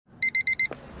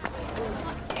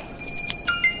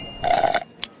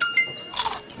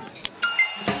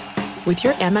With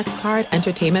your Amex card,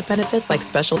 entertainment benefits like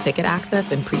special ticket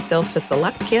access and pre-sales to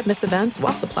select can't-miss events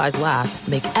while supplies last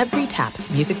make every tap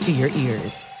music to your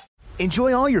ears.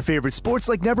 Enjoy all your favorite sports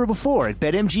like never before at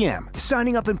BetMGM.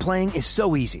 Signing up and playing is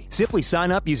so easy. Simply sign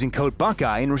up using code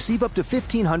Buckeye and receive up to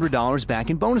 $1,500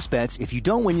 back in bonus bets if you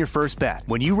don't win your first bet.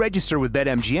 When you register with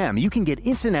BetMGM, you can get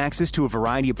instant access to a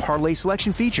variety of parlay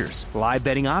selection features, live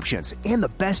betting options, and the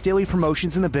best daily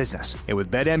promotions in the business. And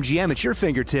with BetMGM at your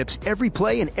fingertips, every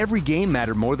play and every game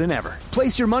matter more than ever.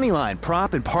 Place your moneyline,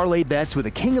 prop, and parlay bets with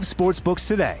the king of sportsbooks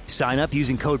today. Sign up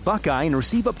using code Buckeye and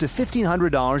receive up to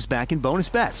 $1,500 back in bonus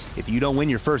bets if you don't win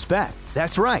your first bet.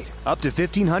 That's right, up to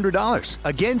 $1,500.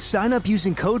 Again, sign up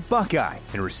using code Buckeye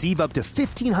and receive up to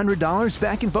 $1,500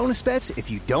 back in bonus bets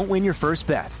if you don't win your first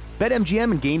bet.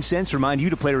 BetMGM and GameSense remind you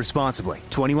to play responsibly.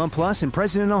 21 plus and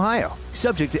present in Ohio.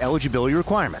 Subject to eligibility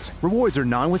requirements. Rewards are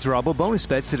non-withdrawable bonus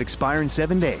bets that expire in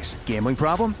 7 days. Gambling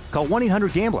problem? Call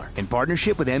 1-800-GAMBLER in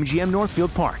partnership with MGM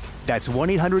Northfield Park. That's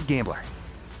 1-800-GAMBLER.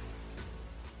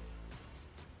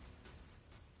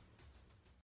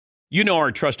 You know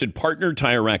our trusted partner,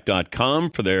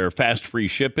 TireRack.com, for their fast, free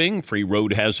shipping, free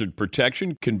road hazard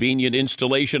protection, convenient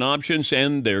installation options,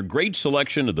 and their great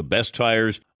selection of the best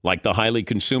tires, like the highly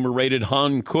consumer-rated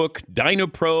Hankook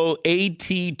DynaPro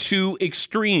AT2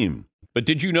 Extreme. But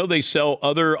did you know they sell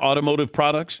other automotive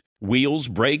products? Wheels,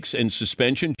 brakes, and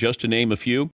suspension, just to name a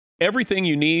few. Everything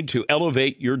you need to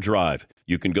elevate your drive.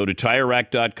 You can go to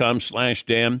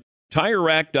TireRack.com/Dan.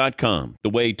 TireRack.com, the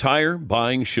way tire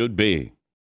buying should be.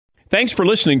 Thanks for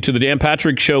listening to the Dan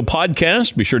Patrick Show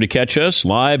podcast. Be sure to catch us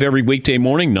live every weekday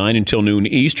morning, 9 until noon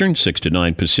Eastern, 6 to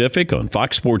 9 Pacific on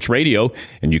Fox Sports Radio.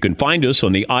 And you can find us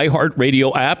on the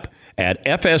iHeartRadio app at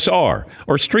FSR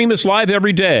or stream us live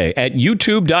every day at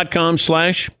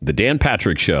youtube.com/The Dan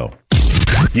Patrick Show.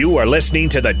 You are listening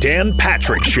to the Dan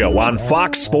Patrick Show on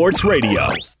Fox Sports Radio.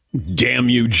 Damn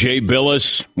you, Jay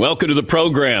Billis. Welcome to the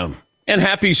program. And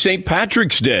happy St.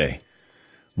 Patrick's Day.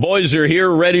 Boys are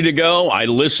here, ready to go. I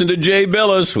listened to Jay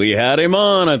Billis. We had him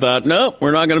on. I thought, nope,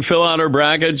 we're not going to fill out our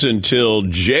brackets until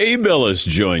Jay Billis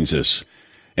joins us.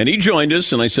 And he joined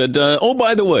us, and I said, oh,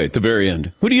 by the way, at the very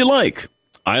end, who do you like?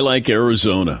 I like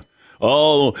Arizona.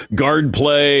 Oh, guard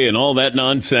play and all that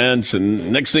nonsense.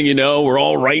 And next thing you know, we're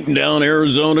all writing down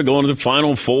Arizona going to the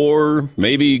Final Four,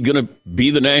 maybe going to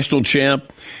be the national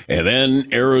champ. And then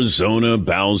Arizona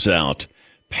bows out.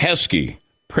 Pesky,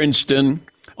 Princeton.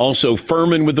 Also,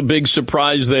 Furman with a big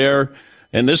surprise there.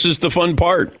 And this is the fun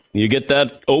part. You get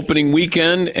that opening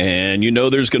weekend, and you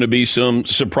know there's going to be some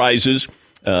surprises.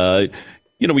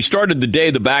 We started the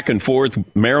day, the back and forth,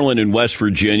 Maryland and West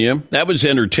Virginia. That was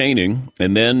entertaining.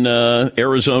 And then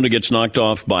Arizona gets knocked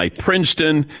off by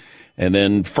Princeton. And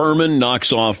then Furman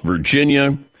knocks off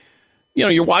Virginia. You know,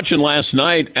 you're watching last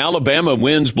night. Alabama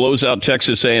wins, blows out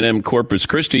Texas A&M Corpus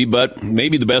Christi. But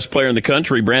maybe the best player in the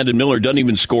country, Brandon Miller, doesn't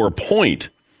even score a point.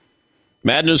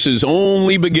 Madness has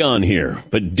only begun here,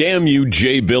 but damn you,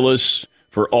 Jay Billis,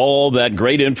 for all that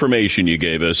great information you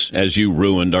gave us as you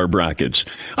ruined our brackets.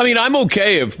 I mean, I'm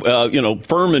okay if,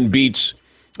 Furman beats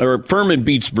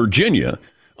Virginia.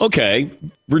 Okay,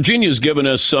 Virginia's given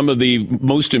us some of the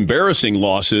most embarrassing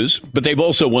losses, but they've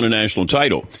also won a national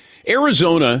title.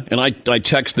 Arizona, and I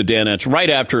texted the Danettes right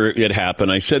after it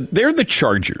happened. I said, they're the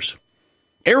Chargers.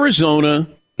 Arizona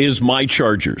is my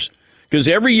Chargers. Because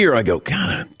every year I go,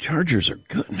 God, Chargers are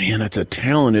good, man. That's a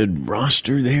talented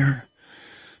roster there.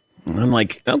 And I'm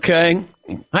like, okay.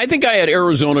 I think I had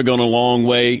Arizona going a long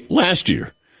way last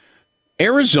year.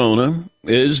 Arizona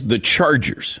is the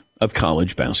Chargers of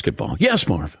college basketball. Yes,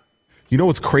 Marv. You know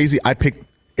what's crazy? I picked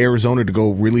Arizona to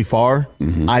go really far.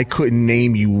 Mm-hmm. I couldn't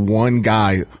name you one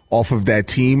guy off of that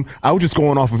team. I was just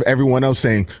going off of everyone else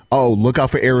saying, oh, look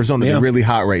out for Arizona. Yeah. They're really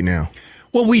hot right now.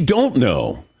 Well, we don't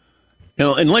know. You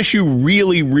know, unless you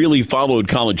really, really followed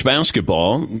college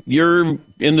basketball, you're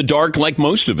in the dark like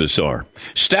most of us are.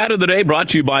 Stat of the day brought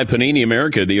to you by Panini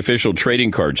America, the official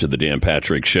trading cards of the Dan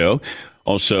Patrick Show.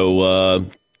 Also,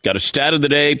 got a stat of the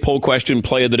day, poll question,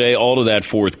 play of the day, all of that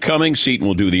forthcoming. Seton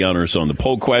will do the honors on the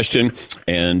poll question.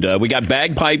 And we got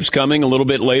bagpipes coming a little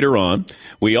bit later on.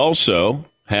 We also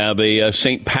have a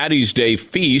St. Paddy's Day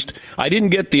feast. I didn't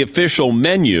get the official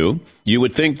menu. You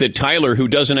would think that Tyler, who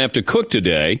doesn't have to cook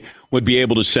today, would be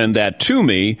able to send that to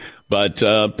me, but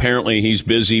apparently he's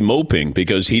busy moping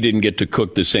because he didn't get to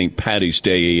cook the St. Paddy's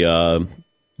Day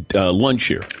lunch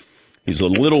here. He's a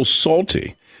little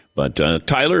salty. But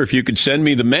Tyler, if you could send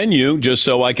me the menu just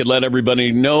so I could let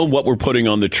everybody know what we're putting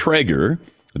on the Traeger,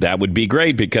 That would be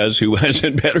great because who has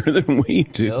it better than we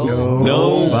do?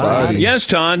 Nobody. Yes,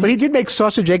 Ton. But he did make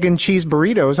sausage, egg, and cheese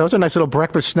burritos. That was a nice little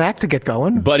breakfast snack to get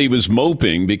going. But he was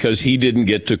moping because he didn't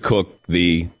get to cook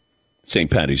the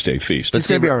St. Patty's Day feast. It's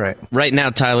going to be all right. Right now,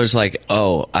 Tyler's like,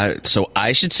 so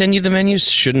I should send you the menu?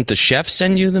 Shouldn't the chef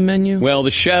send you the menu? Well,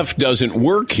 the chef doesn't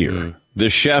work here. The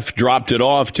chef dropped it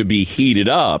off to be heated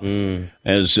up.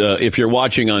 As if you're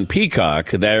watching on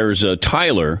Peacock, there's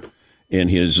Tyler in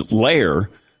his lair.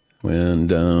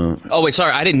 And oh, wait,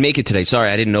 sorry, I didn't make it today. Sorry,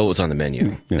 I didn't know it was on the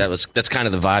menu. Yeah. That's kind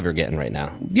of the vibe we're getting right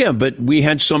now. Yeah, but we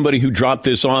had somebody who dropped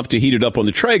this off to heat it up on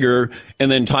the Traeger,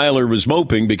 and then Tyler was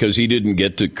moping because he didn't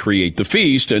get to create the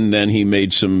feast, and then he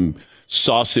made some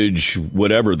sausage,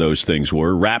 whatever those things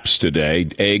were, wraps today,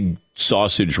 egg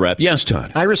sausage wrap. Yes,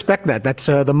 Todd. I respect that. That's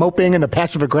the moping and the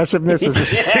passive aggressiveness is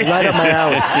right up my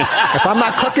alley. If I'm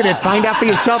not cooking it, find out for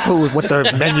yourself what the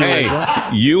menu is.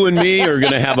 Right? You and me are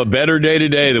going to have a better day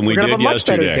today than we did have a much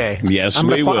yesterday. Better day. Yes,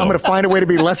 we will. I'm going to find a way to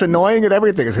be less annoying and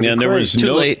everything. It's and there was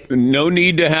no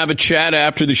need to have a chat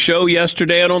after the show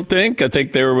yesterday, I don't think. I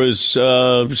think there was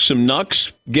some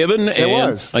knucks given. There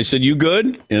was. I said, you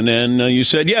good? And then you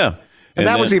said, yeah. And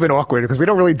that was even awkward because we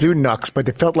don't really do knucks, but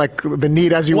it felt like the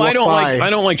need as you walk by. I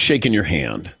don't like shaking your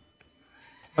hand.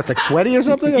 What's like sweaty or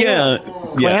something? Yeah.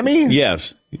 Clammy?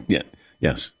 Yes. Yeah.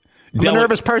 Yes. I'm a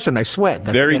nervous person. I sweat.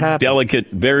 That's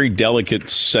very delicate,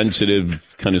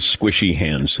 sensitive, kind of squishy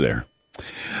hands there.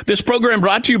 This program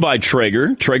brought to you by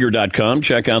Traeger, Traeger.com.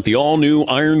 Check out the all-new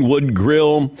Ironwood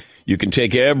Grill. You can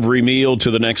take every meal to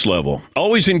the next level.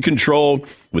 Always in control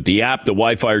with the app, the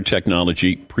Wi-Fi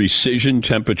technology, precision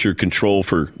temperature control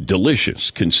for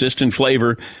delicious, consistent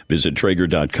flavor. Visit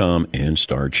Traeger.com and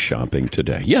start shopping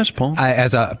today. Yes, Paul?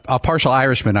 As a partial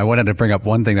Irishman, I wanted to bring up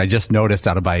one thing I just noticed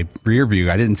out of my rear view.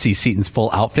 I didn't see Seaton's full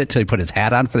outfit till he put his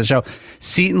hat on for the show.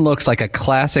 Seaton looks like a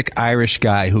classic Irish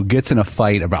guy who gets in a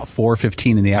fight about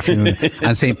 4:15 in the afternoon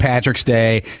on St. Patrick's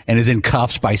Day and is in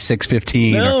cuffs by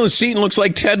 6:15. No, Seaton looks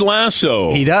like Ted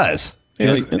Lasso. He does.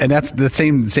 And that's the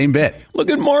same bit. Look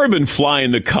at Marvin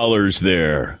flying the colors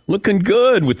there. Looking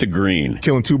good with the green.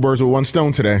 Killing two birds with one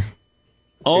stone today.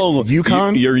 Oh,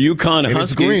 Yukon? Your Yukon Huskies.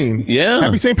 It's green. Yeah.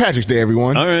 Happy St. Patrick's Day,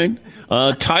 everyone. All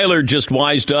right. Tyler just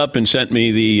wised up and sent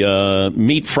me the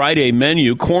Meat Friday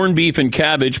menu. Corned beef and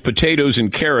cabbage, potatoes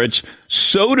and carrots,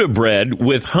 soda bread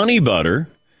with honey butter.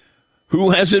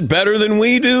 Who has it better than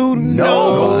we do?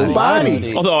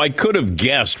 Nobody. Although I could have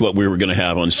guessed what we were going to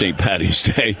have on St. Patty's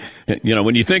Day. You know,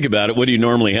 when you think about it, what do you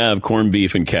normally have? Corned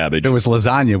beef and cabbage. If it was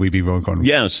lasagna, we'd be going.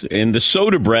 Yes, and the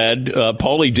soda bread,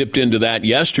 Paulie dipped into that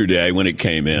yesterday when it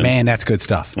came in. Man, that's good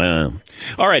stuff. All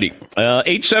righty.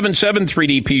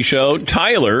 877-3DP Show.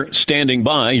 Tyler standing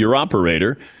by, your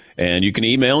operator. And you can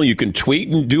email, you can tweet,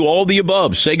 and do all the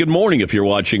above. Say good morning if you're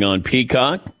watching on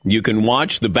Peacock. You can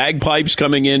watch the bagpipes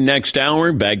coming in next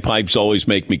hour. Bagpipes always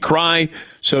make me cry.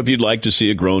 So if you'd like to see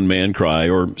a grown man cry,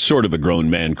 or sort of a grown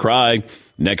man cry,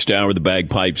 next hour the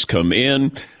bagpipes come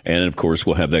in. And, of course,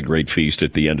 we'll have that great feast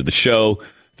at the end of the show,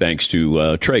 thanks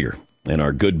to Traeger and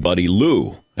our good buddy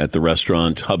Lou at the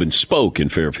restaurant Hub and Spoke in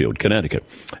Fairfield, Connecticut.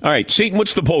 All right, Seton,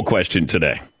 what's the poll question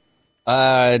today?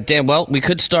 Dan, well, we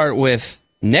could start with...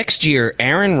 Next year,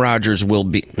 Aaron Rodgers will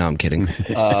be... No, I'm kidding.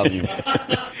 I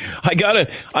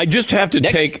just have to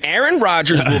take... Aaron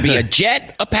Rodgers will be a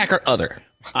Jet, a Packer, other.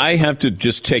 I have to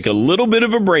just take a little bit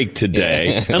of a break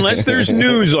today, unless there's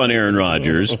news on Aaron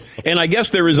Rodgers. And I guess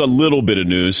there is a little bit of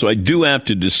news, so I do have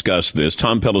to discuss this.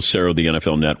 Tom Pelissero of the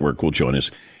NFL Network will join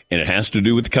us, and it has to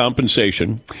do with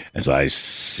compensation. As I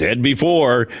said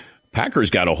before... Packers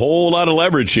got a whole lot of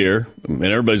leverage here, and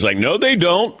everybody's like, no, they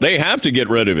don't. They have to get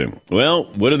rid of him. Well,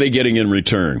 what are they getting in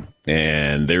return?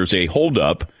 And there's a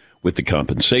holdup with the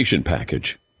compensation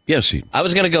package. Yes, I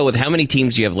was going to go with how many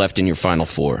teams you have left in your Final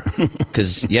Four,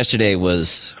 because yesterday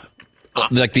was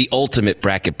like the ultimate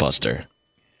bracket buster.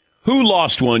 Who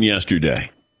lost one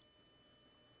yesterday?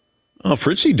 Oh,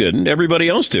 Fritzy didn't. Everybody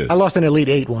else did. I lost an Elite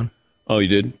Eight one. Oh, you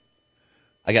did?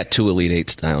 I got 2 Elite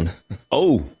Eights down.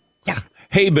 Oh. Yeah.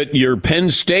 Hey, but your Penn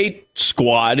State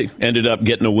squad ended up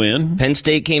getting a win. Penn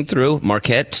State came through.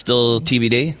 Marquette still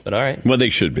TBD, but all right. Well, they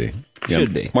should be.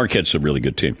 Should be. Marquette's a really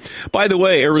good team. By the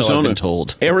way, Arizona. So I've been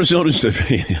told. Arizona's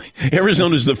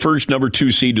the first number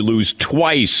 2 seed to lose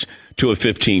twice to a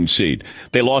 15 seed.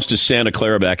 They lost to Santa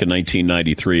Clara back in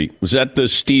 1993. Was that the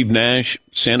Steve Nash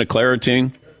Santa Clara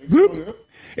team?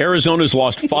 Arizona's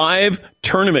lost 5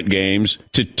 tournament games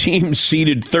to teams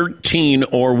seeded 13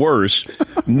 or worse.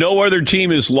 No other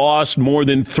team has lost more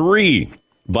than 3.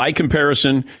 By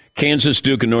comparison, Kansas,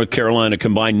 Duke, and North Carolina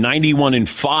combined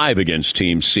 91-5 against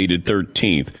teams seeded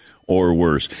 13th or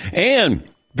worse. And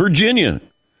Virginia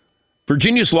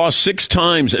Virginia's lost 6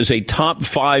 times as a top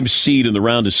 5 seed in the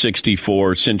round of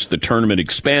 64 since the tournament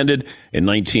expanded in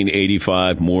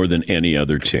 1985, more than any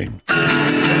other team.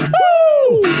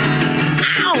 Woo!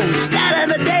 Ow! Stat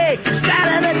of the day!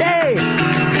 Stat of the day!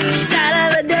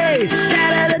 Stat of the day!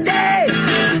 Stat of the day!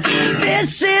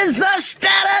 This is the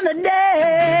stat of the day!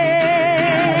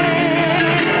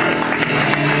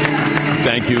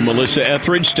 Thank you, Melissa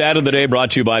Etheridge. Stat of the day brought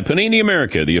to you by Panini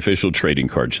America, the official trading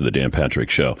cards of the Dan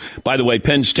Patrick Show. By the way,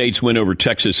 Penn State's win over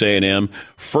Texas A&M,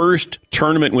 first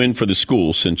tournament win for the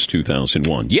school since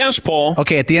 2001. Yes, Paul.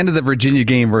 Okay, at the end of the Virginia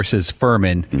game versus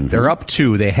Furman, they're up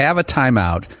 2. They have a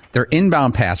timeout. Their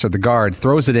inbound passer, the guard,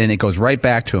 throws it in. It goes right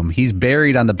back to him. He's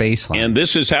buried on the baseline. And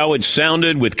this is how it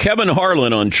sounded with Kevin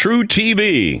Harlan on True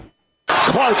TV.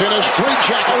 Clark in a straight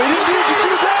jacket. Oh, he didn't need to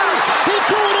do that. He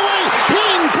threw it away.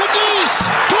 Ping, Padis.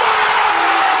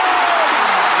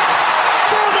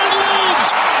 Furman leads.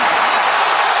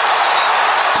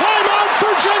 Timeout,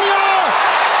 Virginia.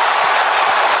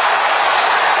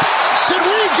 Did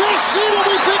we just see what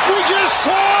we think we just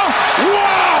saw?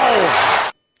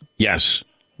 Wow. Yes.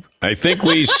 I think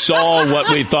we saw what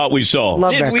we thought we saw.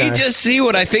 Did we just see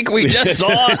what I think we just saw?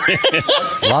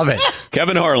 Love it.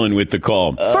 Kevin Harlan with the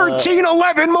call.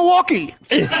 13-11 Milwaukee.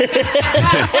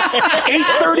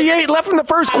 8:38 left in the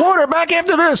first quarter. Back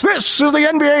after this. This is the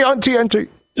NBA on TNT.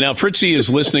 Now, Fritzy is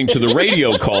listening to the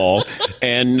radio call,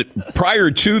 and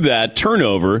prior to that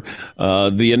turnover,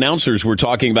 the announcers were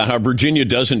talking about how Virginia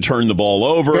doesn't turn the ball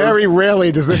over. Very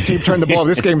rarely does this team turn the ball.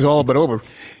 This game's all but over.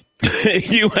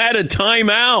 You had a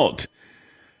timeout.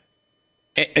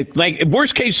 Like,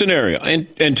 worst case scenario.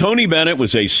 And Tony Bennett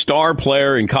was a star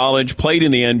player in college, played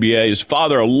in the NBA. His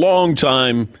father, a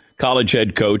longtime college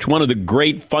head coach, one of the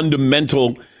great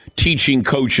fundamental teaching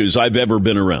coaches I've ever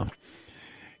been around.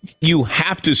 You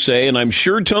have to say, and I'm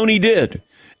sure Tony did,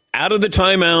 out of the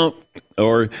timeout,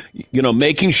 or,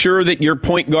 making sure that your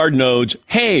point guard knows,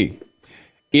 hey,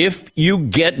 if you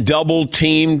get double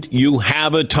teamed, you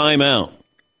have a timeout.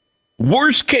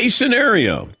 Worst case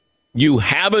scenario, you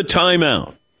have a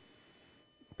timeout.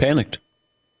 Panicked.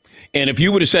 And if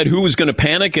you would have said who was going to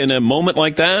panic in a moment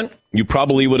like that, you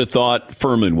probably would have thought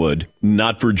Furman would,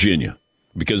 not Virginia.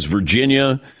 Because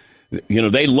Virginia,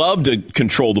 they love to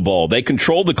control the ball. They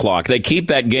control the clock. They keep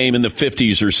that game in the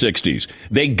 50s or 60s.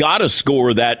 They got a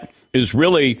score that is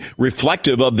really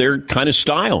reflective of their kind of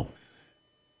style.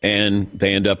 And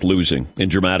they end up losing in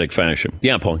dramatic fashion.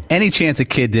 Yeah, Paul. Any chance a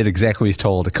kid did exactly what he's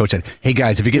told, the coach said, hey,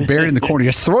 guys, if you get buried in the corner,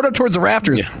 just throw it up towards the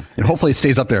rafters, and hopefully it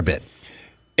stays up there a bit.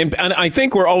 And I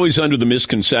think we're always under the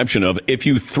misconception of if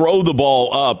you throw the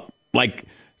ball up, like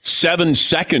 7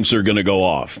 seconds are going to go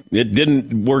off. It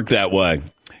didn't work that way.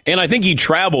 And I think he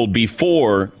traveled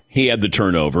before he had the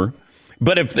turnover.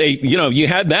 But if they, you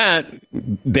had that,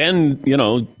 then,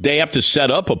 they have to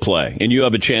set up a play, and you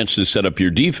have a chance to set up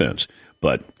your defense.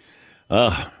 But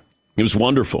it was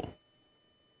wonderful,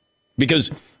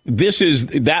 because this is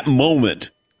that moment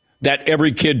that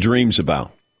every kid dreams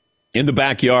about. In the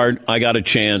backyard, I got a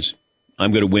chance.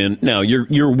 I'm going to win. Now,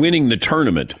 you're winning the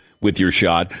tournament with your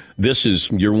shot.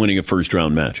 You're winning a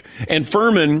first-round match. And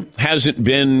Furman hasn't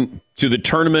been to the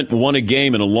tournament, won a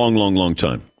game in a long, long, long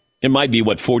time. It might be,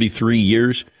 43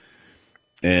 years?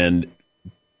 And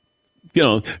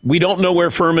we don't know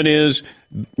where Furman is.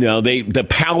 The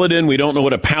Paladin, we don't know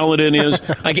what a Paladin is.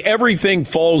 Like, everything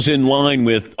falls in line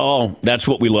with, that's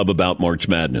what we love about March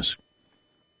Madness.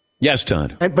 Yes,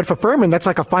 Todd. But for Furman, that's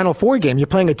like a Final Four game. You're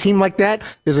playing a team like that,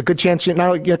 there's a good chance you're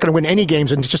not going to win any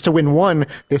games, and just to win one,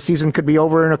 their season could be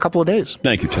over in a couple of days.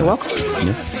 Thank you, Todd. You're welcome.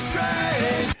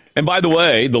 Yeah. And by the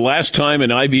way, the last time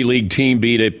an Ivy League team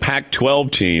beat a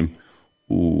Pac-12 team,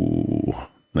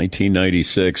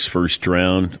 1996, first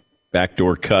round,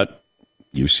 backdoor cut,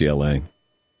 UCLA.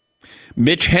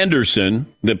 Mitch Henderson,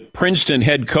 the Princeton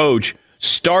head coach,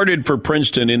 started for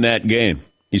Princeton in that game.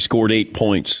 He scored 8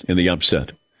 points in the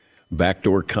upset.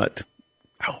 Backdoor cut.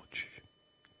 Ouch.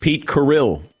 Pete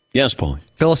Carrill. Yes, Paul.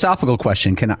 Philosophical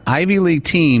question. Can an Ivy League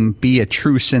team be a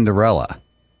true Cinderella?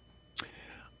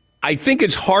 I think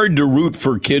it's hard to root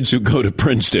for kids who go to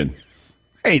Princeton.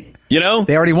 Hey, they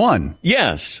already won.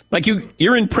 Yes. Like,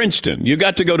 you're in Princeton. You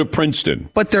got to go to Princeton.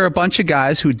 But there are a bunch of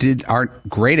guys who aren't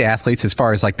great athletes as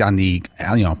far as like on the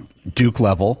Duke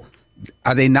level.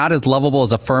 Are they not as lovable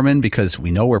as a Furman? Because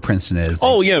we know where Princeton is.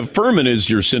 Oh, yeah. Furman is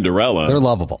your Cinderella. They're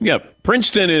lovable. Yeah.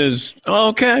 Princeton is,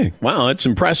 okay. Wow, that's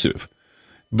impressive.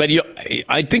 But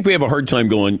I think we have a hard time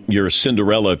going, you're a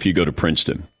Cinderella if you go to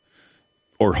Princeton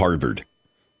or Harvard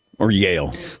or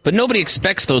Yale. But nobody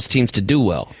expects those teams to do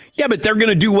well. Yeah, but they're going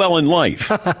to do well in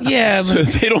life. Yeah. So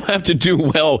they don't have to do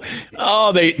well.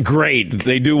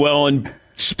 They do well in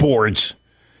sports.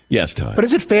 Yes, Todd. But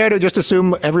is it fair to just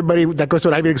assume everybody that goes to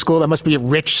an Ivy League school, that must be a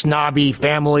rich, snobby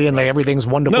family and like everything's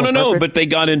wonderful? No, but they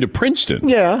got into Princeton.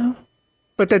 Yeah.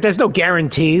 But there's no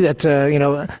guarantee that,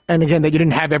 and again, that you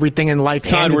didn't have everything in life.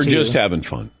 Todd, we're just you. having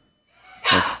fun.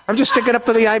 I'm just sticking up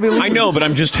for the Ivy League. I know, but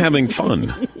I'm just having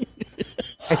fun.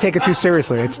 I take it too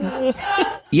seriously.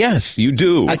 Yes, you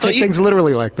do. I take things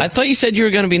literally like that. I thought you said you were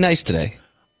going to be nice today.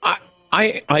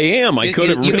 I am. I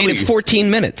couldn't You really. made it 14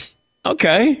 minutes.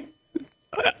 Okay.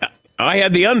 I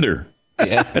had the under.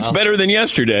 Yeah, That's better than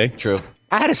yesterday. True.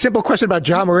 I had a simple question about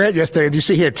John Morant yesterday. Did you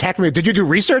see he attacked me? Did you do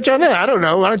research on that? I don't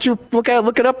know. Why don't you look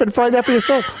it up and find out for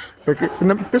yourself?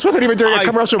 This wasn't even during a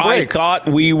commercial break. I thought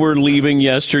we were leaving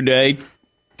yesterday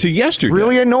to yesterday.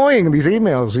 Really annoying, these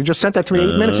emails. You just sent that to me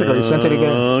 8 minutes ago. You sent it again.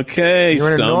 Okay.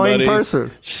 You're an annoying person.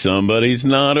 Somebody's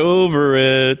not over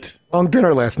it. Long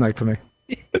dinner last night for me.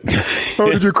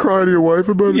 Oh, did you cry to your wife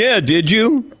about it? Yeah, did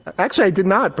you? Actually, I did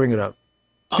not bring it up.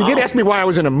 She did ask me why I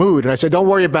was in a mood, and I said, don't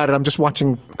worry about it. I'm just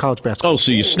watching college basketball. Oh,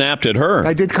 so you snapped at her.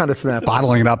 I did kind of snap.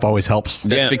 Bottling it up always helps.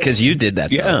 That's because you did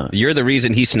that. Yeah. Though. You're the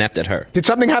reason he snapped at her. Did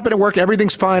something happen at work?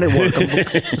 Everything's fine at work.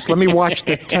 Just let me watch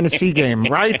the Tennessee game,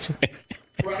 right?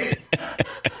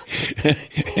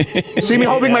 See me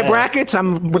holding my brackets?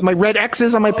 I'm with my red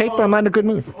X's on my paper. I'm not in a good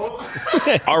mood.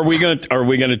 Are we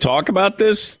gonna talk about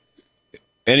this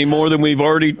any more than we've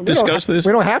already discussed this?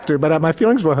 We don't have to, but my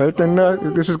feelings were hurt, and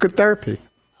this is good therapy.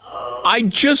 I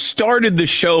just started the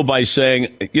show by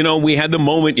saying, we had the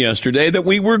moment yesterday that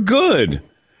we were good.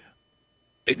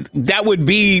 That would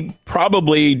be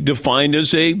probably defined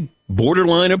as a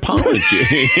borderline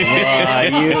apology.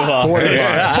 Borderline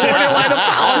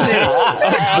apology.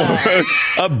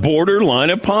 A borderline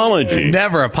apology.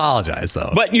 Never apologize,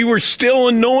 though. But you were still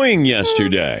annoying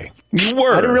yesterday. You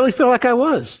were. I didn't really feel like I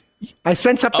was. I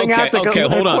sent something out that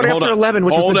hold on, after 11,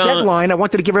 which was the on. deadline. I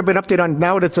wanted to give everybody an update on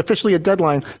now that it's officially a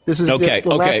deadline. This is the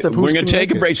last of who's We're going to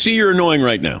take a break. See, you're annoying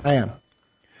right now. I am.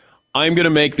 I'm going to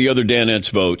make the other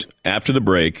Danettes vote after the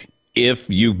break if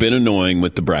you've been annoying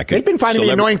with the bracket. They've been finding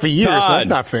me annoying for years, so that's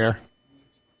not fair.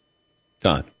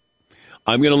 Todd,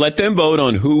 I'm going to let them vote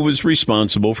on who was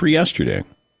responsible for yesterday.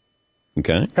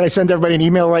 Okay? Can I send everybody an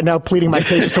email right now pleading my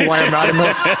case as to why I'm not in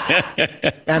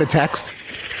there? Add a text.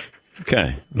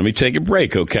 Okay. Let me take a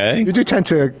break, okay? You do tend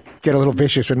to get a little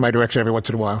vicious in my direction every once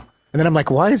in a while. And then I'm like,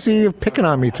 why is he picking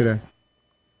on me today?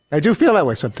 I do feel that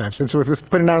way sometimes. Since we're just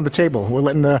putting it out on the table. We're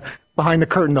letting behind the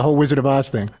curtain, the whole Wizard of Oz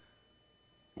thing.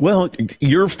 Well,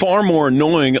 you're far more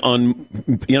annoying on,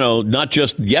 not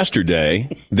just yesterday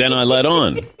than I let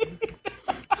on.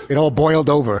 It all boiled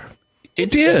over.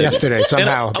 It did. Yesterday,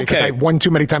 somehow. Because I one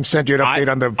too many times sent you an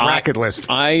update on the bracket list.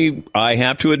 I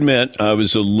have to admit, I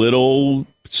was a little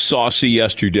saucy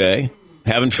yesterday.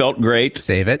 Haven't felt great.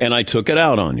 Save it. And I took it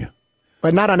out on you.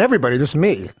 But not on everybody, just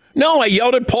me. No, I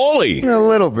yelled at Paulie. A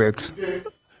little bit.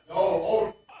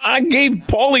 I gave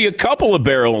Paulie a couple of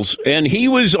barrels, and he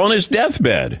was on his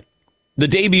deathbed the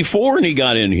day before, and he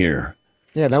got in here.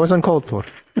 Yeah, that was uncalled for.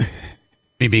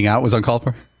 Me being out was uncalled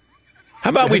for? How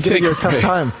about we take a tough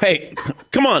time? Hey,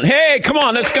 come on. Hey, come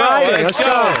on. Let's go. Let's go.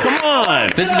 Come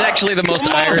on. This is actually the most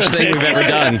Irish thing we've ever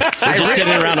done. We're just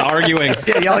sitting around arguing.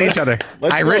 Yeah, yelling at each other.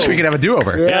 I wish we could have a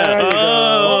do-over. Yeah.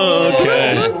 Oh,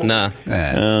 okay. Nah.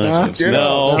 No.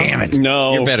 Damn it.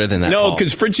 No. You're better than that, No, Paul.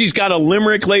 because Fritzy's got a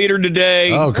limerick later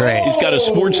today. Oh, great. He's got a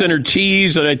Sports Center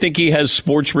tease, and I think he has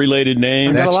sports-related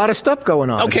names. I got a lot of stuff going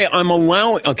on. Okay, I'm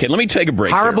allowing... Okay, let me take a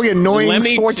break. Horribly here. annoying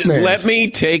sports names. Let me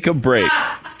take a break.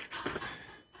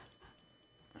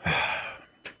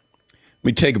 Let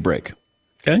me take a break.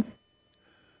 Okay?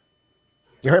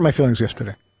 You hurt my feelings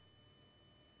yesterday.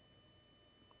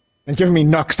 And giving me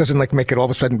knucks doesn't make it all of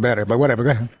a sudden better, but whatever,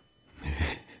 go ahead.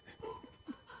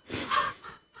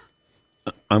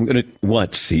 I'm going to...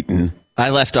 What, Seton?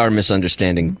 I left our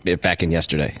misunderstanding back in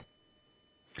yesterday.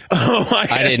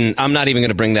 I didn't. I'm not even going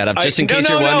to bring that up, just in case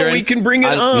you're wondering. No, we can bring it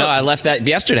up. No, I left that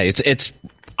yesterday. It's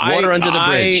water under the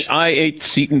bridge. I ate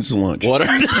Seton's lunch. Water?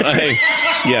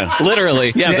 Yeah.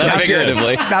 Literally. Yes, not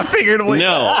figuratively. Not figuratively.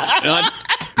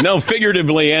 No,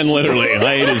 figuratively and literally.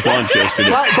 I ate his lunch yesterday.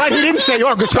 But he didn't say,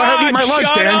 go ahead and eat my lunch,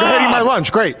 shut Dan. Go ahead and eat up. my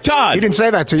lunch. Great. Todd. He didn't say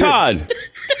that to you. Todd.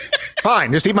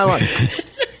 Fine, just eat my lunch.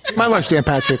 Eat my lunch, Dan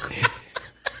Patrick.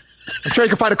 I'm sure you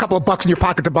can find a couple of bucks in your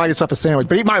pocket to buy yourself a sandwich,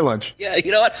 but eat my lunch. Yeah,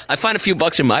 you know what? I find a few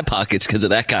bucks in my pockets because of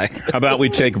that guy. How about we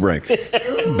take a break?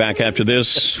 Back after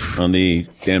this on the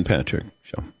Dan Patrick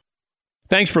Show.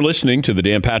 Thanks for listening to the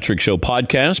Dan Patrick Show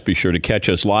podcast. Be sure to catch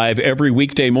us live every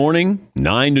weekday morning,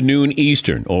 9 to noon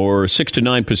Eastern or 6 to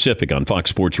 9 Pacific on Fox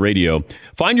Sports Radio.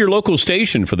 Find your local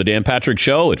station for the Dan Patrick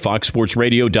Show at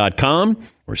foxsportsradio.com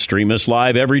or stream us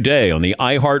live every day on the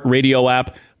iHeartRadio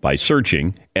app by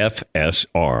searching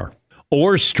FSR.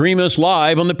 Or stream us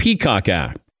live on the Peacock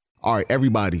app. All right,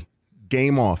 everybody,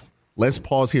 game off. Let's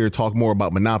pause here to talk more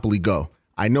about Monopoly Go.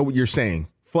 I know what you're saying.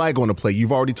 Flag on the play.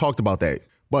 You've already talked about that.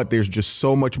 But there's just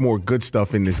so much more good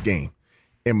stuff in this game.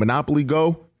 In Monopoly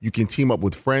Go, you can team up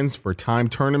with friends for time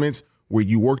tournaments where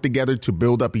you work together to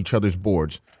build up each other's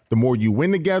boards. The more you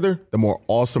win together, the more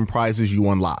awesome prizes you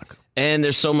unlock. And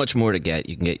there's so much more to get.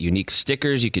 You can get unique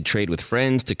stickers. You could trade with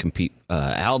friends to compete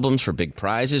albums for big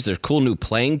prizes. There's cool new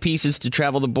playing pieces to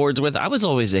travel the boards with. I was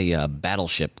always a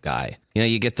battleship guy. You know,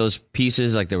 you get those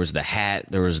pieces, like there was the hat,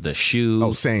 there was the shoe.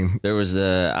 Oh, same. I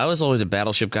was always a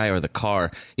battleship guy, or the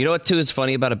car. You know what, too, is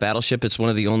funny about a battleship? It's one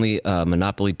of the only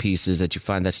Monopoly pieces that you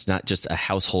find that's not just a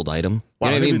household item. Wow,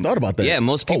 You know I what never even thought about that. Yeah,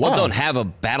 most people wow. don't have a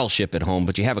battleship at home,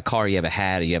 but you have a car, you have a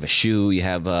hat, you have a shoe, you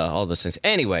have all those things.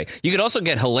 Anyway, you could also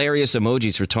get hilarious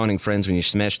emojis for taunting friends when you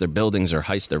smash their buildings or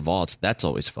heist their vaults. That's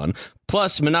always fun.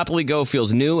 Plus, Monopoly Go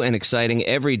feels new and exciting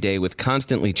every day with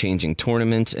constantly changing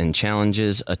tournaments and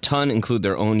challenges. A ton include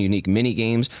their own unique mini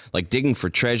games, like digging for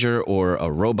treasure or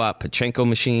a robot Pachinko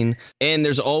machine. And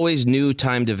there's always new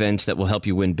timed events that will help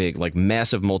you win big, like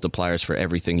massive multipliers for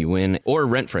everything you win, or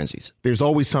rent frenzies. There's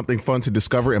always something fun to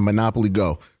discover in Monopoly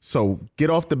Go. So get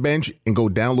off the bench and go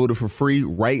download it for free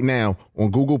right now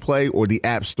on Google Play or the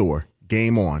App Store.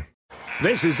 Game on.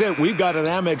 This is it. We've got an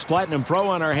Amex Platinum Pro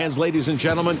on our hands, ladies and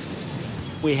gentlemen.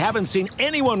 We haven't seen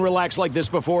anyone relax like this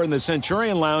before in the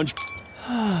Centurion Lounge.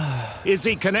 Is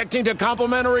he connecting to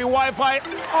complimentary Wi-Fi?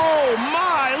 Oh,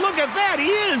 my. Look at that. He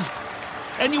is.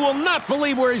 And you will not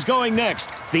believe where he's going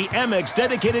next. The Amex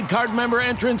dedicated card member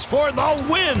entrance for the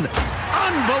win.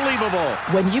 Unbelievable.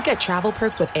 When you get travel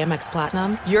perks with Amex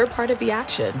Platinum, you're part of the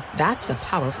action. That's the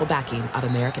powerful backing of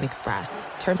American Express.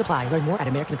 Terms apply. Learn more at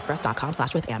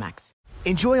americanexpress.com/withAmex.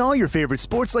 Enjoy all your favorite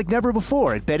sports like never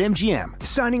before at BetMGM.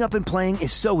 Signing up and playing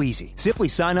is so easy. Simply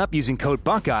sign up using code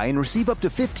Buckeye and receive up to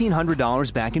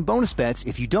 $1,500 back in bonus bets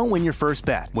if you don't win your first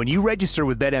bet. When you register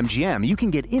with BetMGM, you can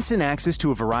get instant access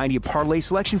to a variety of parlay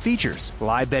selection features,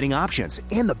 live betting options,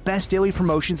 and the best daily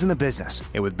promotions in the business.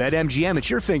 And with BetMGM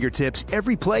at your fingertips,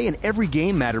 every play and every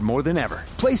game matter more than ever.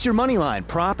 Place your moneyline,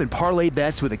 prop, and parlay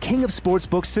bets with the king of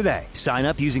sportsbooks today. Sign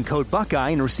up using code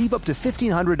Buckeye and receive up to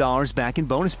 $1,500 back in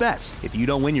bonus bets if you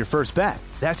don't win your first bet.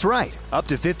 That's right, up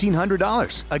to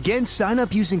 $1,500. Again, sign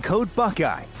up using code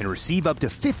Buckeye and receive up to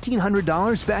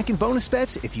 $1,500 back in bonus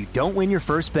bets if you don't win your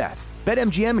first bet.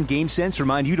 BetMGM and GameSense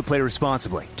remind you to play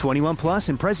responsibly. 21 plus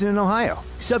and present in Ohio.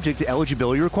 Subject to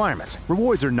eligibility requirements.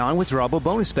 Rewards are non-withdrawable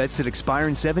bonus bets that expire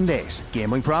in 7 days.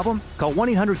 Gambling problem? Call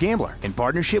 1-800-GAMBLER in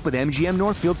partnership with MGM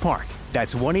Northfield Park.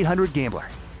 That's 1-800-GAMBLER.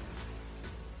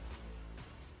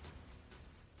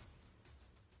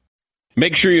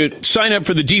 Make sure you sign up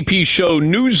for the DP Show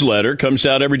newsletter. Comes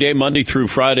out every day, Monday through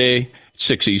Friday,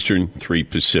 6 Eastern, 3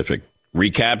 Pacific.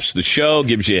 Recaps the show,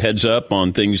 gives you a heads up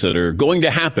on things that are going to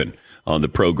happen on the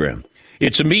program.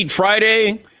 It's a Meat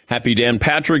Friday. Happy Dan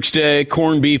Patrick's Day.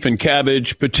 Corned beef and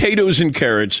cabbage, potatoes and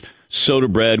carrots, soda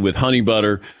bread with honey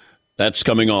butter. That's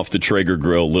coming off the Traeger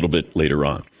grill a little bit later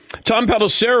on. Tom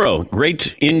Pelissero,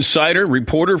 great insider,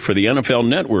 reporter for the NFL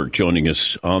Network, joining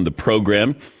us on the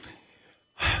program.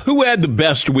 Who had the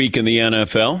best week in the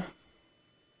NFL?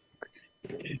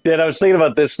 Dan, I was thinking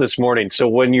about this morning. So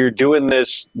when you're doing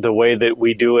this the way that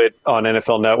we do it on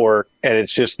NFL Network, and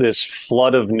it's just this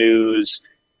flood of news,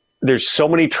 there's so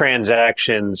many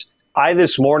transactions. I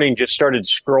this morning just started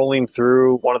scrolling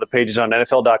through one of the pages on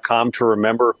NFL.com to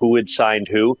remember who had signed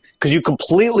who, because you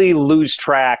completely lose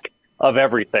track of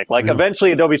everything. Like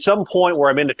eventually there'll be some point where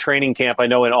I'm into training camp, I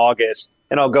know in August,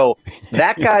 and I'll go,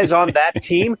 that guy's on that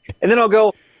team. And then I'll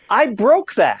go, I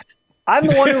broke that. I'm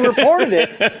the one who reported it,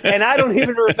 and I don't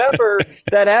even remember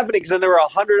that happening because then there were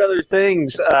 100 other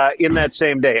things in that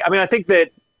same day. I mean, I think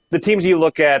that the teams you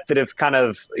look at that have kind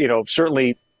of,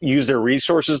 certainly used their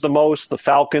resources the most, the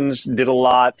Falcons did a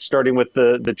lot, starting with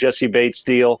the Jesse Bates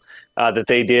deal that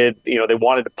they did. They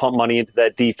wanted to pump money into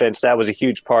that defense. That was a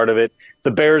huge part of it. The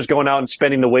Bears going out and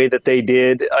spending the way that they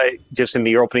did just in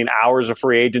the opening hours of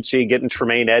free agency, getting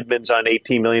Tremaine Edmonds on an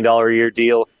 $18 million a year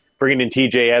deal, bringing in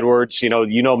TJ Edwards.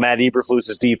 Matt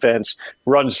Eberflus's defense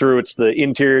runs through. It's the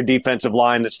interior defensive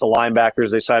line. It's the linebackers.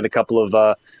 They signed a couple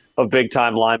of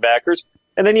big-time linebackers.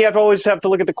 And then you always have to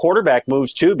look at the quarterback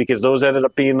moves too, because those ended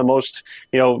up being the most,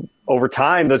 over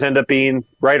time, those end up being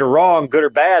right or wrong, good or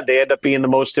bad. They end up being the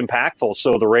most impactful.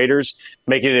 So the Raiders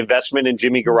making an investment in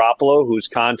Jimmy Garoppolo, whose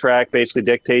contract basically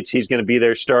dictates he's going to be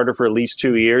their starter for at least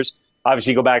 2 years.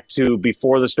 Obviously, you go back to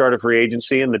before the start of free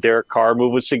agency, and the Derek Carr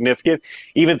move was significant.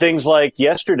 Even things like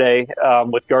yesterday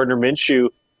with Gardner Minshew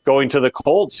going to the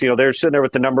Colts, they're sitting there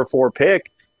with the number 4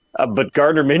 pick. But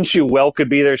Gardner Minshew could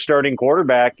be their starting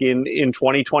quarterback in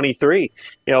 2023.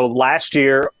 Last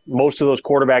year, most of those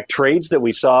quarterback trades that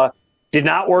we saw did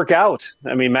not work out.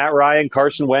 I mean, Matt Ryan,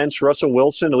 Carson Wentz, Russell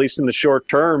Wilson, at least in the short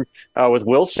term with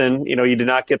Wilson, you did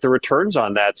not get the returns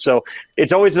on that. So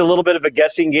it's always a little bit of a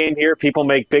guessing game here. People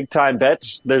make big time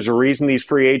bets. There's a reason these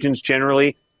free agents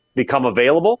generally become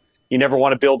available. You never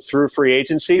want to build through free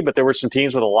agency, but there were some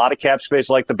teams with a lot of cap space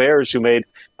like the Bears who made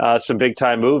some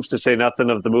big-time moves, to say nothing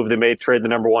of the move they made, trade the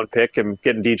number 1 pick and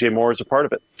getting DJ Moore as a part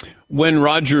of it. When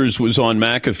Rodgers was on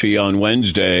McAfee on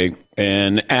Wednesday,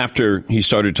 and after he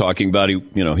started talking about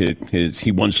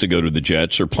he wants to go to the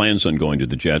Jets or plans on going to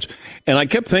the Jets, and I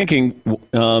kept thinking,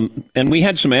 and we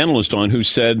had some analysts on who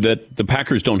said that the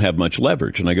Packers don't have much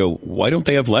leverage, and I go, why don't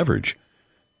they have leverage?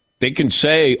 They can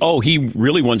say, oh, he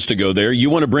really wants to go there. You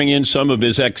want to bring in some of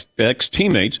his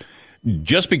ex-teammates.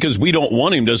 Just because we don't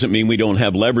want him doesn't mean we don't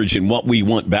have leverage in what we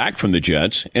want back from the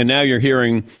Jets. And now you're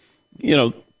hearing,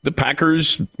 the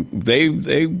Packers,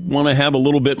 they want to have a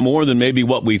little bit more than maybe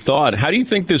what we thought. How do you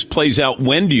think this plays out?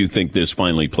 When do you think this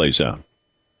finally plays out?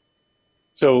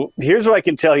 So here's what I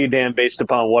can tell you, Dan, based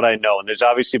upon what I know. And there's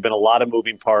obviously been a lot of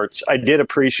moving parts. I did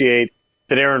appreciate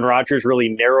that Aaron Rodgers really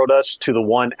narrowed us to the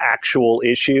one actual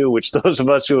issue, which those of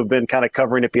us who have been kind of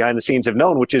covering it behind the scenes have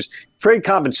known, which is trade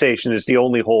compensation is the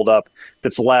only holdup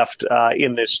that's left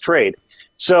in this trade.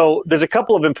 So there's a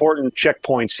couple of important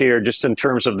checkpoints here just in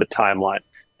terms of the timeline.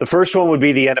 The first one would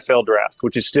be the NFL draft,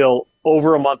 which is still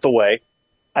over a month away.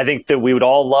 I think that we would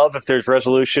all love if there's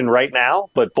resolution right now,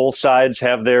 but both sides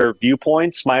have their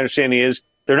viewpoints. My understanding is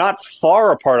they're not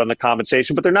far apart on the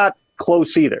compensation, but they're not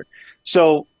close either.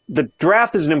 So the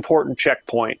draft is an important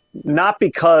checkpoint, not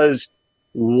because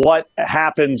what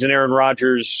happens in Aaron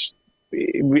Rodgers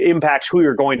impacts who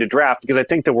you're going to draft, because I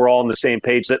think that we're all on the same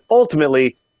page that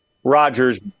ultimately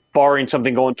Rodgers, barring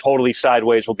something going totally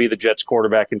sideways, will be the Jets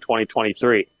quarterback in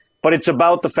 2023. But it's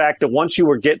about the fact that once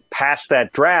you get past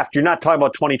that draft, you're not talking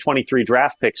about 2023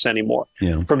 draft picks anymore.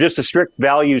 Yeah. From just a strict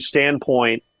value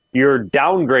standpoint, you're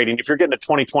downgrading. If you're getting a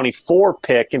 2024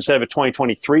 pick instead of a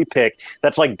 2023 pick,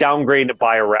 that's like downgrading it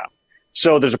by a round.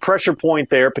 So there's a pressure point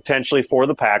there potentially for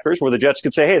the Packers where the Jets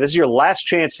could say, hey, this is your last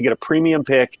chance to get a premium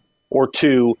pick or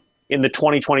two in the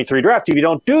 2023 draft. If you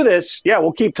don't do this,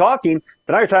 we'll keep talking.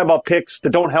 But now you're talking about picks that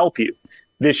don't help you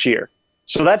this year.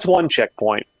 So that's one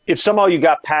checkpoint. If somehow you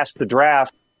got past the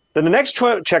draft, then the next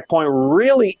checkpoint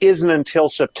really isn't until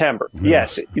September.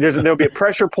 Yes, there'll be a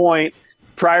pressure point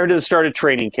prior to the start of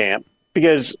training camp,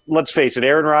 because let's face it,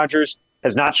 Aaron Rodgers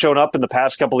has not shown up in the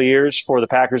past couple of years for the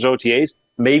Packers OTAs.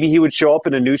 Maybe he would show up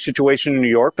in a new situation in New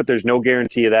York, but there's no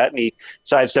guarantee of that. And he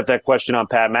sidestepped that question on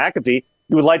Pat McAfee.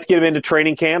 You would like to get him into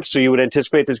training camp, so you would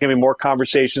anticipate there's going to be more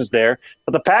conversations there.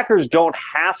 But the Packers don't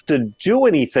have to do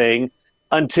anything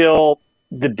until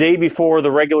the day before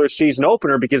the regular season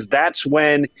opener, because that's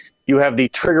when you have the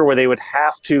trigger where they would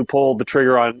have to pull the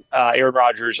trigger on Aaron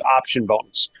Rodgers' option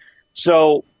bonus.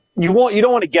 So you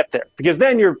don't want to get there, because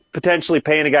then you're potentially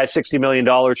paying a guy $60 million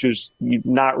who's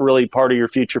not really part of your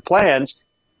future plans.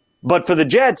 But for the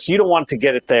Jets, you don't want to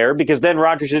get it there, because then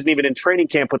Rodgers isn't even in training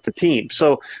camp with the team.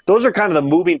 So those are kind of the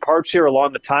moving parts here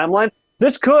along the timeline.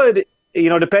 This could,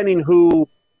 depending who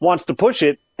wants to push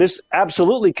it, this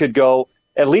absolutely could go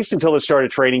at least until the start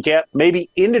of training camp, maybe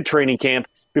into training camp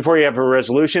before you have a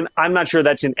resolution. I'm not sure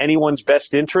that's in anyone's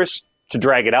best interest to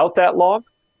drag it out that long.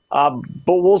 But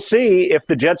we'll see if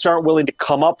the Jets aren't willing to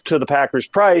come up to the Packers'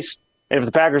 price, and if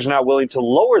the Packers are not willing to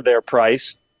lower their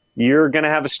price, you're going to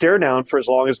have a stare down for as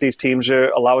long as these teams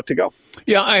allow it to go.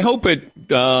 Yeah, I hope it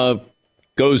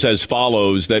goes as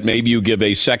follows, that maybe you give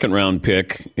a second-round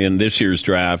pick in this year's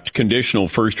draft, conditional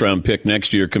first-round pick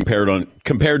next year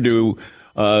compared to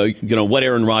what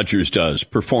Aaron Rodgers does,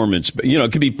 performance.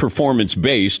 It could be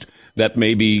performance-based, that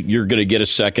maybe you're going to get a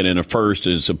second and a first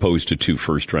as opposed to 2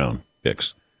 first-round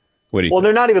picks.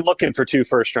 They're not even looking for 2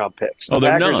 first-round picks. The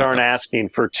Packers aren't asking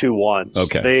for 2 ones.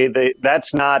 Okay.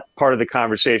 That's not part of the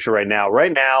conversation right now.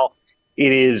 Right now,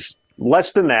 it is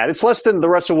less than that. It's less than the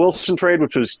Russell Wilson trade,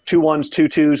 which was 2 1s, 2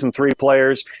 2s, and 3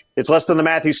 players. It's less than the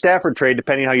Matthew Stafford trade,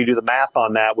 depending how you do the math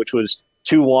on that, which was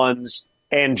 2 1s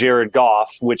and Jared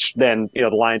Goff, which then, the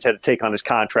Lions had to take on his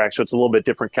contract. So it's a little bit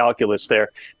different calculus there.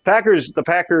 The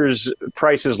Packers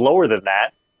price is lower than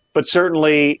that, but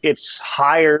certainly it's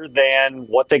higher than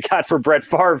what they got for Brett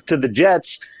Favre to the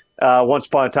Jets once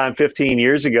upon a time 15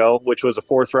 years ago, which was a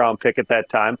 4th-round pick at that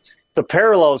time. The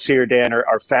parallels here, Dan,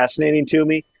 are fascinating to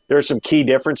me. There are some key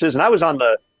differences. And I was on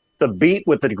the beat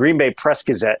with the Green Bay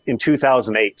Press-Gazette in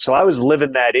 2008. So I was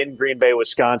living that in Green Bay,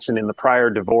 Wisconsin in the prior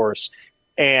divorce.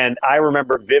 And I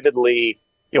remember vividly,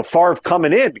 Favre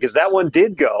coming in because that one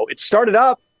did go. It started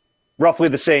up roughly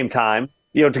the same time.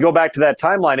 To go back to that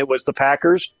timeline, it was the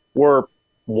Packers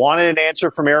wanted an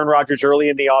answer from Aaron Rodgers early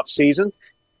in the offseason.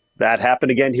 That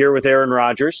happened again here with Aaron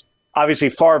Rodgers. Obviously,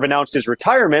 Favre announced his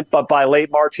retirement, but by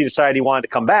late March, he decided he wanted to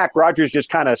come back. Rodgers just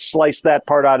kind of sliced that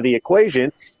part out of the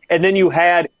equation. And then you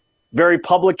had very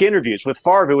public interviews with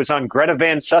Favre. It was on Greta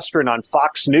Van Susteren on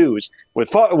Fox News.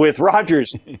 With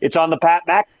Rodgers, it's on the Pat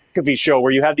McAfee show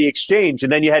where you have the exchange.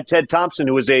 And then you had Ted Thompson,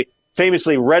 who was a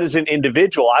famously reticent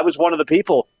individual. I was one of the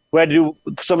people who had to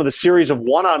do some of the series of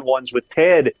one-on-ones with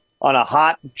Ted on a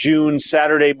hot June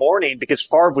Saturday morning because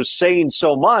Favre was saying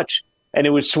so much and it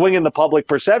was swinging the public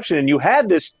perception. And you had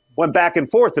this went back and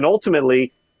forth. And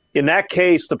ultimately, in that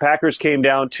case, the Packers came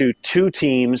down to 2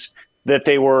 teams that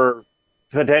they were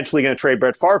potentially going to trade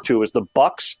Brett Favre to. It was the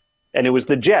Bucs and it was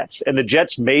the Jets. And the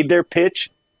Jets made their pitch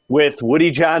with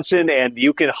Woody Johnson and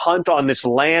you can hunt on this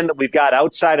land that we've got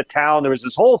outside of town. There was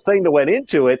this whole thing that went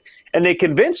into it and they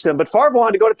convinced him. But Favre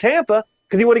wanted to go to Tampa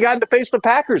because he would have gotten to face the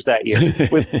Packers that year.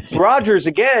 With Rodgers,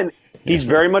 again, he's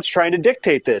very much trying to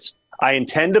dictate this. I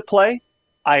intend to play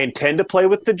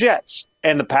with the Jets.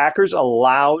 And the Packers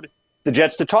allowed the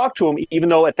Jets to talk to him, even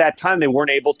though at that time they weren't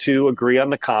able to agree on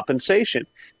the compensation.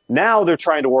 Now they're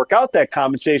trying to work out that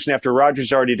compensation after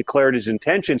Rodgers already declared his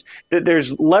intentions.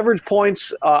 There's leverage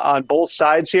points on both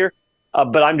sides here.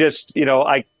 But I'm just,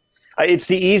 it's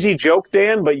the easy joke,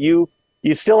 Dan, but you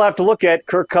still have to look at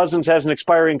Kirk Cousins has an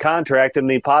expiring contract and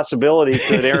the possibility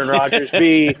could Aaron Rodgers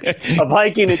be a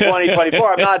Viking in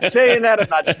 2024. I'm not saying that. I'm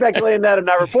not speculating that. I'm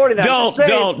not reporting that.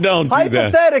 Don't do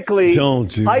hypothetically, that.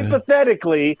 Don't do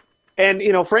hypothetically, and,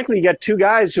 frankly, you got 2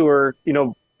 guys who are,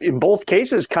 in both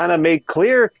cases kind of made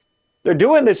clear they're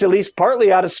doing this at least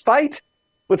partly out of spite.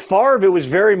 With Favre, it was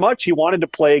very much he wanted to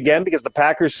play again because the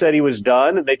Packers said he was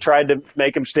done, and they tried to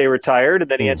make him stay retired,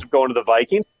 and then he ends up going to the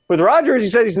Vikings. With Rodgers, he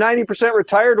said he's 90%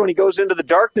 retired. When he goes into the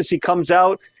darkness, he comes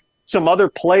out. Some other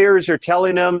players are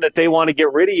telling him that they want to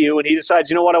get rid of you, and he decides,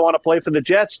 you know what, I want to play for the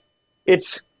Jets.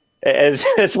 It's, as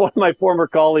one of my former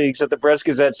colleagues at the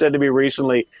Press-Gazette said to me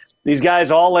recently, these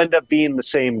guys all end up being the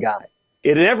same guy.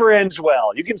 It never ends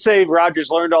well. You can say Rodgers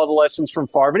learned all the lessons from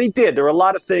Favre, and he did. There were a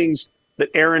lot of things that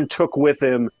Aaron took with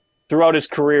him throughout his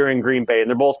career in Green Bay. And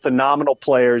they're both phenomenal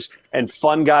players and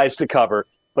fun guys to cover.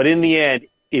 But in the end,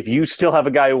 if you still have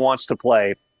a guy who wants to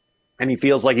play and he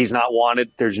feels like he's not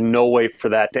wanted, there's no way for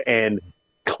that to end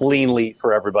cleanly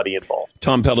for everybody involved.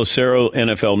 Tom Pelissero,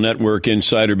 NFL Network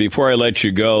insider. Before I let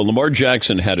you go, Lamar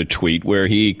Jackson had a tweet where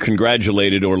he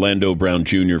congratulated Orlando Brown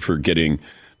Jr. for getting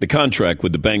the contract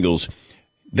with the Bengals.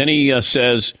 Then he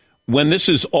says, when this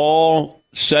is all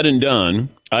said and done,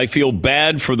 I feel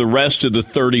bad for the rest of the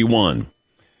 31,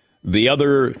 the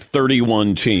other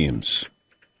 31 teams.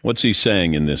 What's he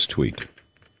saying in this tweet?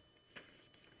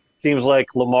 Seems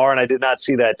like Lamar, and I did not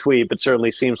see that tweet, but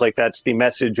certainly seems like that's the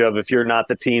message of if you're not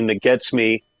the team that gets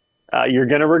me, you're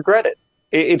going to regret it.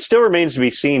 It still remains to be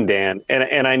seen, Dan.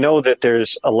 And I know that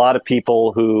there's a lot of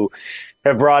people who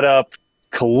have brought up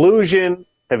collusion,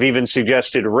 have even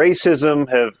suggested racism,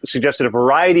 have suggested a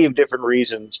variety of different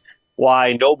reasons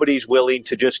why nobody's willing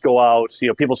to just go out.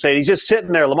 People say he's just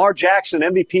sitting there. Lamar Jackson,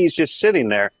 MVP, is just sitting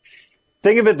there.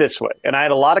 Think of it this way. And I had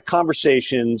a lot of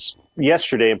conversations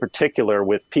yesterday in particular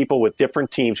with people with different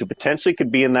teams who potentially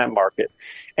could be in that market.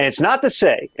 And it's not to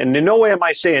say, and in no way am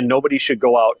I saying nobody should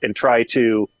go out and try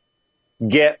to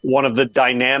get one of the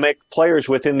dynamic players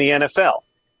within the NFL.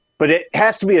 But it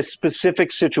has to be a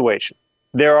specific situation.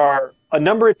 There are a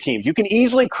number of teams. You can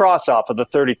easily cross off of the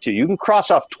 32. You can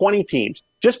cross off 20 teams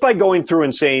just by going through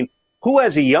and saying who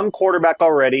has a young quarterback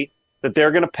already that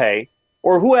they're going to pay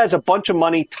or who has a bunch of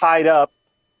money tied up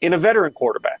in a veteran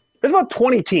quarterback. There's about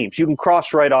 20 teams you can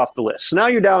cross right off the list. So now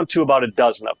you're down to about a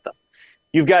dozen of them.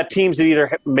 You've got teams that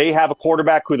either may have a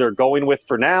quarterback who they're going with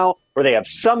for now or they have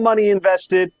some money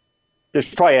invested.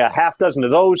 There's probably a half dozen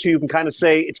of those who you can kind of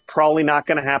say it's probably not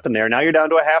going to happen there. Now you're down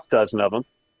to a half dozen of them.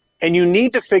 And you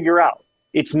need to figure out,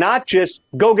 it's not just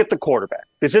go get the quarterback.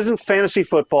 This isn't fantasy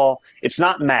football. It's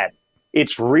not Madden.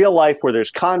 It's real life where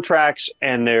there's contracts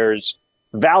and there's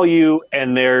value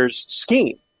and there's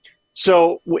scheme.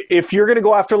 So if you're going to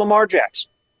go after Lamar Jackson,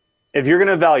 if you're going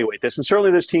to evaluate this, and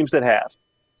certainly there's teams that have,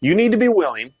 you need to be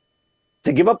willing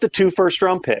to give up the 2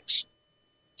 first-round picks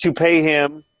to pay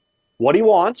him what he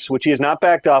wants, which he has not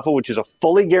backed off of, which is a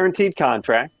fully guaranteed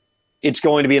contract. It's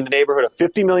going to be in the neighborhood of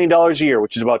 $50 million a year,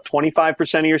 which is about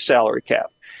 25% of your salary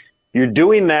cap. You're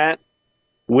doing that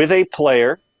with a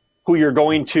player who you're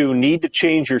going to need to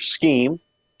change your scheme,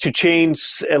 to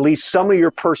change at least some of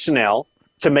your personnel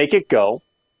to make it go.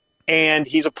 And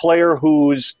he's a player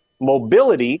whose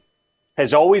mobility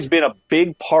has always been a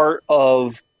big part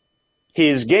of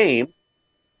his game.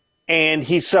 And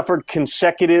he suffered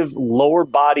consecutive lower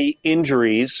body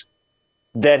injuries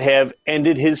that have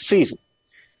ended his season.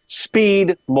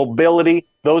 Speed, mobility,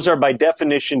 those are by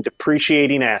definition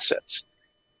depreciating assets.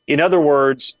 In other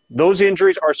words, those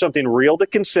injuries are something real to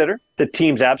consider that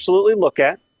teams absolutely look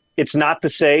at. It's not to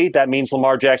say that means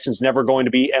Lamar Jackson's never going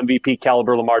to be MVP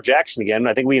caliber Lamar Jackson again.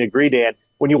 I think we can agree, Dan,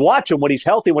 when you watch him, when he's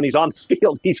healthy, when he's on the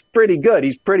field, he's pretty good.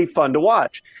 He's pretty fun to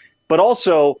watch. But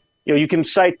also, you can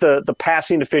cite the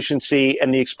passing efficiency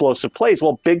and the explosive plays.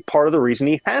 Well, a big part of the reason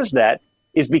he has that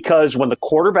is because when the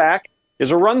quarterback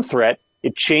is a run threat,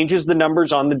 it changes the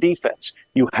numbers on the defense.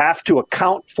 You have to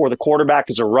account for the quarterback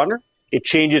as a runner. It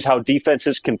changes how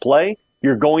defenses can play.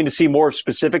 You're going to see more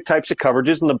specific types of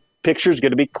coverages, and the picture is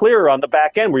going to be clearer on the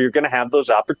back end where you're going to have those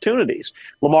opportunities.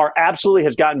 Lamar absolutely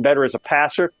has gotten better as a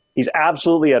passer. He's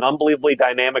absolutely an unbelievably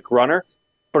dynamic runner.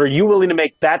 But are you willing to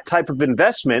make that type of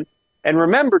investment? And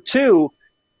remember, too,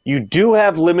 you do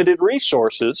have limited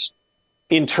resources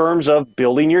in terms of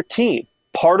building your team.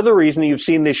 Part of the reason you've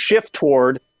seen this shift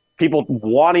toward people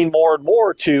wanting more and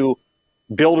more to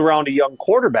build around a young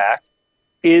quarterback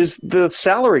is the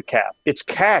salary cap. It's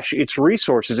cash. It's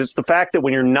resources. It's the fact that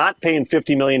when you're not paying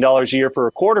 $50 million a year for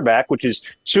a quarterback, which is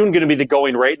soon going to be the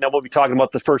going rate, and then we'll be talking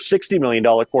about the first $60 million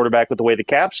quarterback with the way the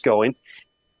cap's going,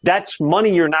 that's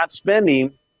money you're not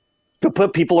spending to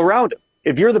put people around him.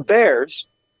 If you're the Bears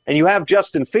and you have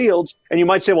Justin Fields, and you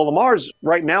might say, well, Lamar's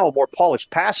right now a more polished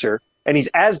passer, and he's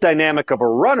as dynamic of a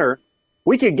runner,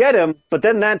 we could get him, but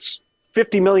then that's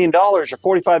 $50 million or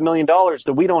 $45 million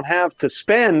that we don't have to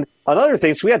spend on other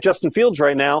things. So we have Justin Fields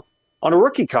right now on a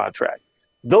rookie contract.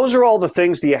 Those are all the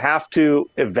things that you have to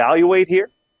evaluate here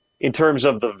in terms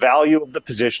of the value of the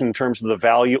position, in terms of the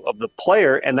value of the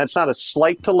player. And that's not a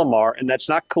slight to Lamar, and that's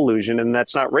not collusion, and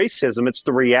that's not racism. It's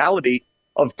the reality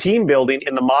of team building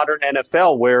in the modern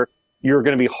NFL, where you're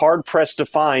going to be hard-pressed to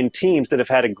find teams that have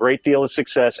had a great deal of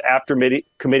success after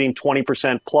committing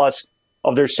 20% plus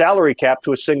of their salary cap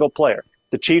to a single player.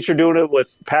 The Chiefs are doing it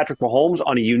with Patrick Mahomes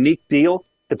on a unique deal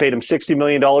that paid him $60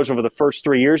 million over the first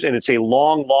 3 years, and it's a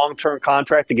long-term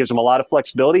contract that gives him a lot of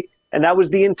flexibility, and that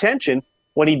was the intention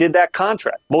when he did that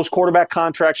contract. Most quarterback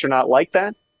contracts are not like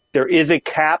that. There is a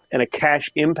cap and a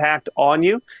cash impact on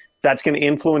you. That's going to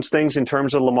influence things in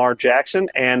terms of Lamar Jackson,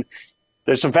 and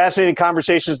there's some fascinating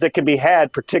conversations that can be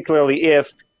had, particularly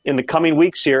if in the coming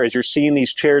weeks here, as you're seeing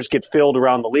these chairs get filled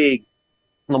around the league,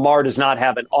 Lamar does not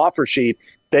have an offer sheet,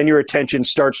 then your attention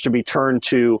starts to be turned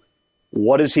to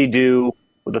what does he do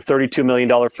with a $32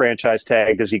 million franchise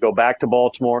tag? Does he go back to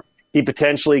Baltimore? He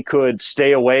potentially could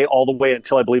stay away all the way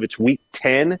until I believe it's week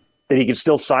 10, that he could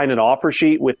still sign an offer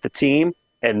sheet with the team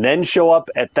and then show up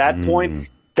at that point.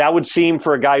 That would seem,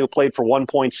 for a guy who played for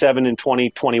 1.7 in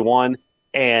 2021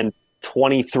 and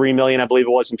 $23 million, I believe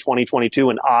it was, in 2022,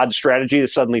 an odd strategy to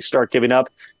suddenly start giving up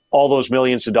all those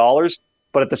millions of dollars.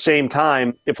 But at the same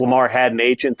time, if Lamar had an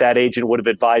agent, that agent would have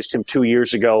advised him 2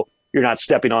 years ago, you're not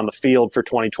stepping on the field for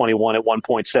 2021 at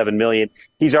 $1.7 million.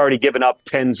 He's already given up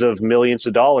tens of millions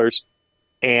of dollars,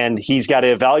 and he's got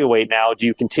to evaluate now, do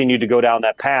you continue to go down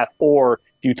that path, or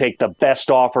do you take the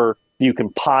best offer you can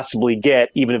possibly get,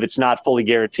 even if it's not fully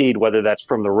guaranteed, whether that's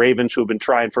from the Ravens, who have been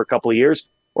trying for a couple of years,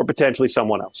 or potentially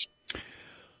someone else.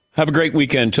 Have a great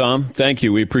weekend, Tom. Thank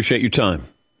you. We appreciate your time.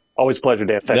 Always a pleasure,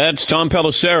 Dan. Thanks. That's Tom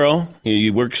Pelissero. He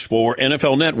works for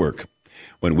NFL Network.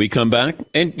 When we come back,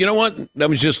 and you know what? That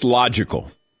was just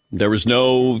logical. There was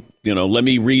no, let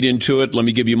me read into it. Let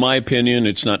me give you my opinion.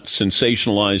 It's not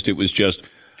sensationalized. It was just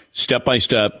step by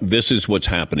step. This is what's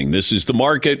happening. This is the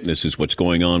market. This is what's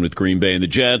going on with Green Bay and the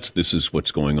Jets. This is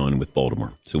what's going on with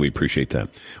Baltimore. So we appreciate that.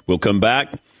 We'll come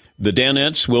back. The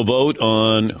Danettes will vote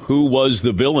on who was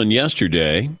the villain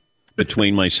yesterday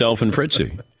between myself and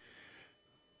Fritzy.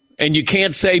 And you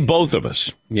can't say both of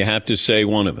us. You have to say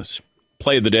one of us.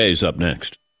 Play of the Day is up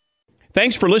next.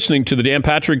 Thanks for listening to the Dan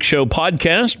Patrick Show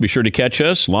podcast. Be sure to catch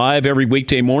us live every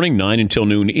weekday morning, 9 until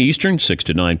noon Eastern, 6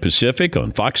 to 9 Pacific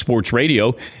on Fox Sports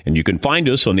Radio. And you can find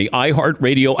us on the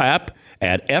iHeartRadio app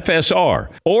at FSR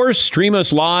or stream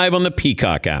us live on the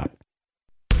Peacock app.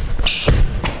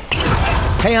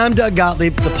 Hey, I'm Doug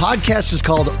Gottlieb. The podcast is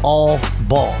called All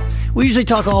Ball. We usually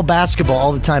talk all basketball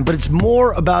all the time, but it's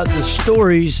more about the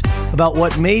stories about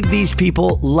what made these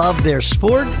people love their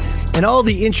sport and all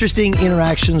the interesting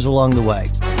interactions along the way.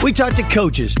 We talk to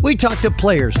coaches. We talk to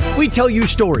players. We tell you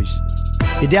stories.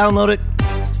 You download it.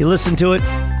 You listen to it.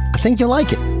 I think you'll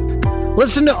like it.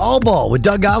 Listen to All Ball with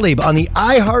Doug Gottlieb on the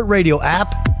iHeartRadio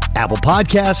app, Apple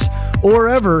Podcasts, or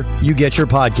wherever you get your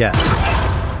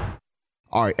podcasts.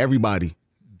 All right, everybody,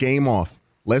 game off.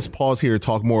 Let's pause here to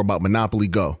talk more about Monopoly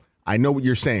Go. I know what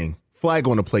you're saying. Flag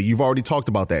on the play. You've already talked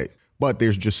about that. But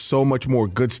there's just so much more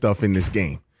good stuff in this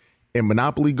game. In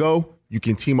Monopoly Go, you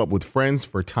can team up with friends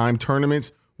for timed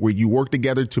tournaments where you work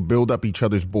together to build up each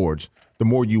other's boards. The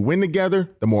more you win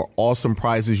together, the more awesome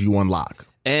prizes you unlock.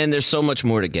 And there's so much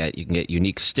more to get. You can get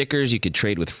unique stickers. You could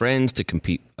trade with friends to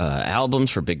compete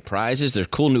albums for big prizes. There's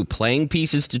cool new playing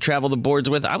pieces to travel the boards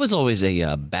with. I was always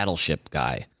a battleship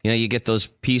guy. You know, you get those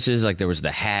pieces, like there was the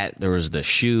hat, there was the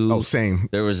shoe. Oh, same.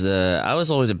 I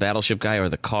was always a battleship guy, or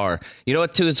the car. You know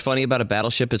what, too, is funny about a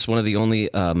battleship? It's one of the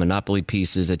only Monopoly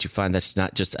pieces that you find that's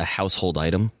not just a household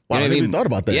item. Wow, You know I what never even thought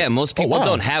about that. Yeah, most people wow.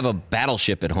 don't have a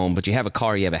battleship at home, but you have a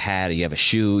car, you have a hat, you have a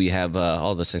shoe, you have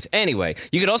all those things. Anyway,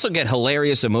 you could also get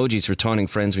hilarious emojis for taunting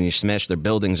friends when you smash their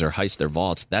buildings or heist their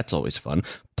vaults. That's always fun.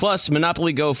 Plus,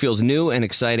 Monopoly Go feels new and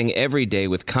exciting every day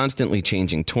with constantly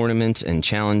changing tournaments and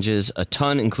challenges. A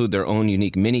ton include their own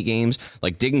unique mini games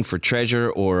like digging for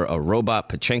treasure or a robot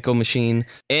Pachinko machine.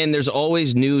 And there's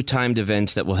always new timed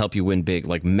events that will help you win big,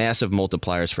 like massive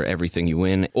multipliers for everything you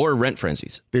win or rent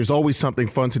frenzies. There's always something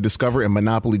fun to discover in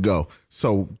Monopoly Go.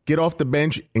 So get off the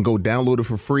bench and go download it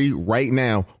for free right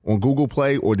now on Google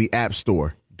Play or the App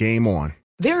Store. Game on.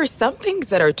 There are some things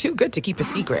that are too good to keep a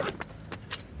secret.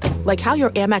 Like how your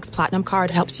Amex Platinum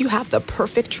card helps you have the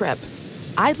perfect trip.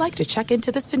 I'd like to check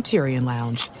into the Centurion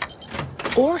Lounge.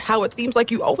 Or how it seems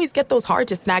like you always get those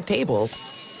hard-to-snag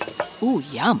tables. Ooh,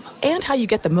 yum. And how you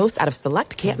get the most out of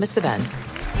select can't-miss events.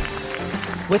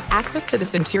 With access to the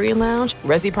Centurion Lounge,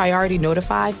 Resi Priority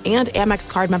Notified, and Amex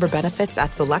card member benefits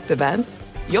at select events,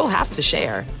 you'll have to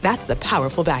share. That's the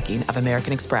powerful backing of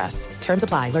American Express. Terms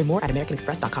apply. Learn more at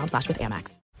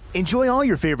americanexpress.com/withAmex. Enjoy all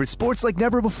your favorite sports like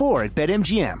never before at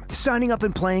BetMGM. Signing up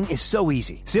and playing is so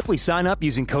easy. Simply sign up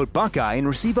using code Buckeye and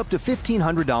receive up to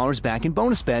 $1,500 back in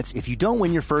bonus bets if you don't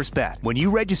win your first bet. When you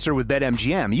register with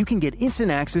BetMGM, you can get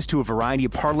instant access to a variety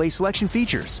of parlay selection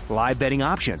features, live betting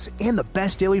options, and the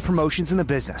best daily promotions in the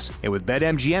business. And with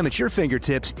BetMGM at your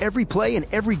fingertips, every play and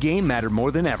every game matter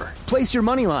more than ever. Place your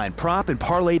moneyline, prop, and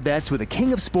parlay bets with the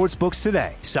king of sportsbooks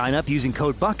today. Sign up using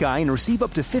code Buckeye and receive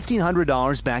up to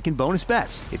 $1,500 back in bonus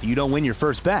bets if you don't win your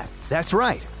first bet. That's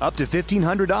right, up to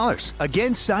 $1,500.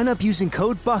 Again, sign up using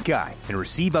code Buckeye and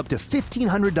receive up to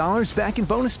 $1,500 back in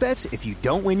bonus bets if you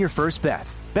don't win your first bet.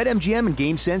 BetMGM and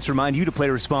GameSense remind you to play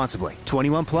responsibly.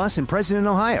 21 plus and present in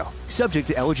Ohio. Subject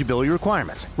to eligibility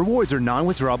requirements. Rewards are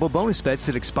non-withdrawable bonus bets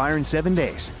that expire in 7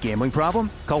 days. Gambling problem?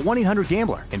 Call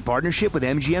 1-800-GAMBLER in partnership with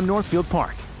MGM Northfield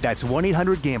Park. That's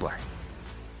 1-800-GAMBLER.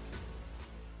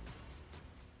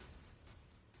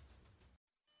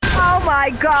 Oh my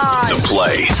God! The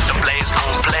play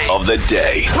of the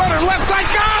day. Runner left side,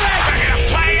 got it! They're gonna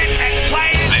play it and play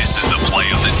it. This is the play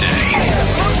of the day.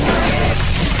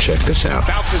 Check this out.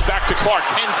 Bounces back to Clark,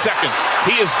 10 seconds.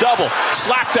 He is double,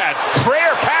 slapped at,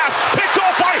 prayer pass, picked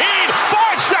off by Heed,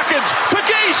 5 seconds.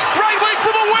 Pegues, right wing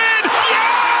for the win.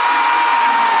 Yes!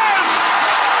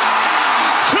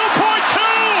 2.2,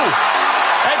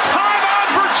 and timeout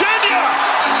Virginia.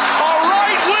 A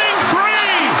right wing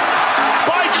three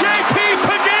by J.P.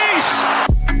 Pegues.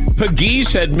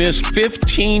 Pegues had missed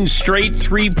 15 straight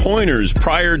three-pointers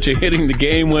prior to hitting the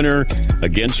game winner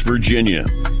against Virginia.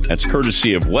 That's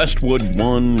courtesy of Westwood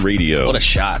One Radio. What a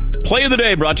shot. Play of the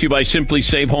day brought to you by Simply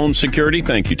Safe Home Security.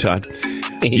 Thank you, Todd.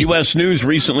 U.S. News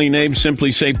recently named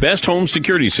Simply Safe Best Home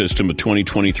Security System of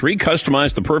 2023.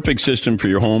 Customize the perfect system for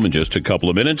your home in just a couple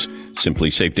of minutes.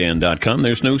 SimplySafeDan.com.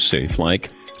 There's no safe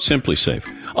like Simply Safe.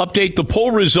 Update the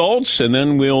poll results, and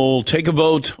then we'll take a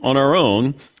vote on our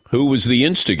own. Who was the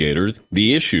instigator,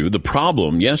 the issue, the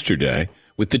problem yesterday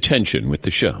with the tension with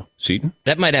the show? Seton?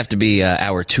 That might have to be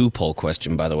our 2 poll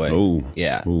question, by the way. Oh.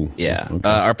 Yeah. Ooh. Yeah. Okay.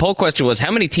 Our poll question was,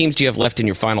 how many teams do you have left in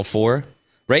your Final Four?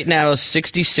 Right now,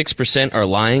 66% are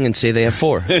lying and say they have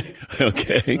 4.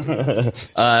 Okay.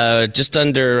 Just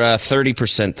under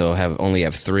 30%, though, only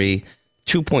have 3.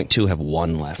 2.2 have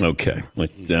 1 left. Okay.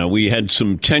 We had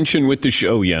some tension with the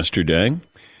show yesterday,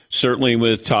 certainly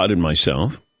with Todd and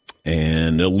myself.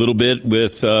 And a little bit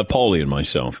with Paulie and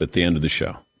myself at the end of the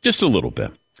show. Just a little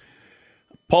bit.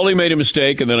 Paulie made a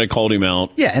mistake, and then I called him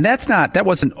out. Yeah, and that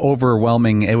wasn't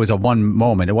overwhelming. It was a one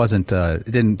moment. It wasn't. It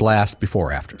didn't blast before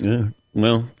or after. Yeah.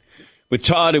 Well, with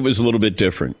Todd, it was a little bit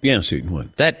different. Yeah, see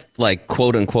what? That like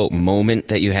quote unquote moment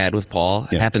that you had with Paul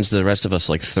happens to the rest of us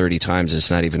like 30 times. It's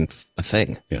not even a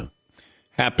thing. Yeah,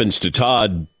 happens to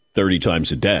Todd 30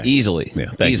 times a day. Easily.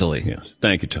 Yeah, easily. Yes.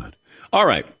 Thank you, Todd. All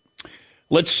right.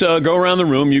 Let's go around the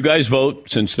room. You guys vote.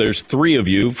 Since there's 3 of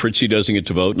you, Fritzy doesn't get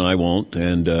to vote, and I won't.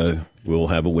 And we'll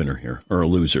have a winner here, or a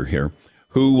loser here.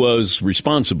 Who was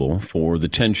responsible for the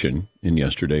tension in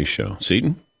yesterday's show?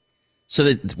 Seton?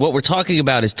 So what we're talking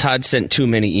about is Todd sent too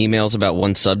many emails about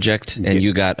one subject, and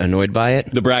you got annoyed by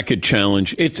it? The bracket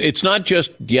challenge. It's not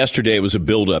just yesterday. It was a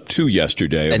build-up to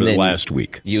yesterday over the last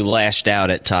week. You lashed out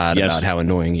at Todd about how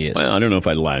annoying he is. Well, I don't know if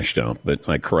I lashed out, but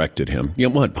I corrected him. Yeah,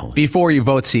 what, Paul? Before you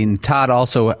vote, Seton, Todd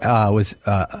also was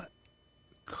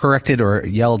corrected or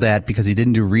yelled at because he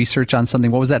didn't do research on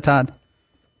something. What was that, Todd?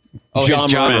 Oh, John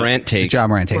Morant take. John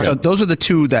Morant take. Right. So those are the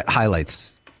 2 that highlights.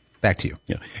 Back to you.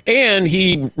 Yeah. And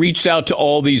he reached out to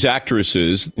all these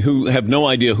actresses who have no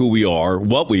idea who we are,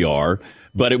 what we are,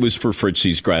 but it was for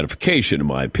Fritzy's gratification, in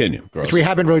my opinion. Which we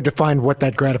haven't really defined what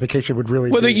that gratification would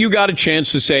really Whether be. you got a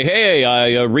chance to say, hey,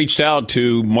 I reached out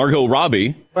to Margot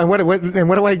Robbie. And what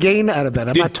do I gain out of that?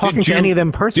 I'm not talking to any of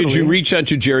them personally. Did you reach out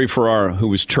to Jerry Ferrara, who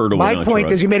was Turtle? My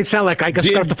point is you made it sound like I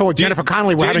just got off the phone with Jennifer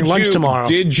Connelly. We're having lunch tomorrow.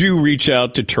 Did you reach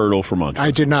out to Turtle from Montreal? I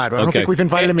did not. I don't think we've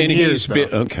invited him in years.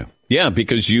 Okay. Yeah,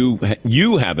 because you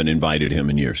haven't invited him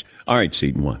in years. All right,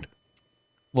 Seton, what?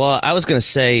 Well, I was going to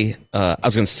say,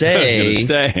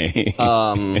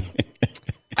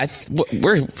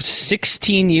 we're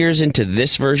 16 years into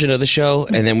this version of the show,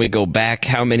 and then we go back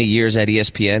how many years at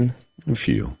ESPN? A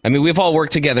few. I mean, we've all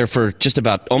worked together for just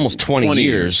about almost 20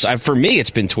 years. For me,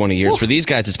 it's been 20 years. For these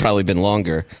guys, it's probably been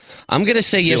longer. I'm going to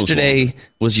say yesterday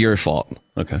was your fault.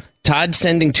 Okay. Todd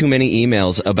sending too many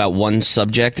emails about one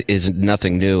subject is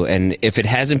nothing new. And if it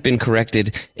hasn't been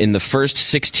corrected in the first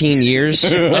 16 years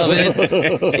of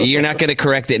it, you're not going to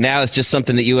correct it now. It's just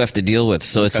something that you have to deal with.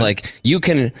 So it's like you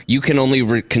can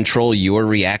only control your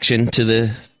reaction to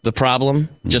the problem.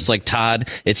 Just like Todd,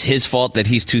 it's his fault that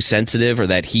he's too sensitive or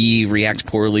that he reacts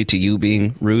poorly to you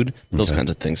being rude. Those kinds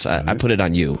of things. I put it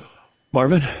on you.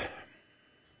 Marvin?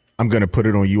 I'm going to put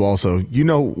it on you also. You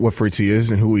know what Fritzy is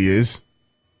and who he is.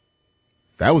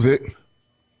 That was it.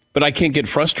 But I can't get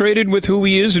frustrated with who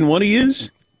he is and what he is?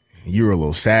 You were a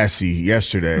little sassy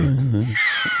yesterday.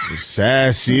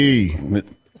 Sassy.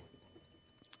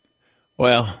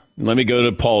 Well, let me go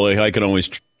to Paulie. I can always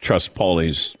trust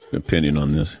Paulie's opinion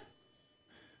on this.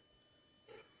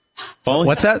 Paulie?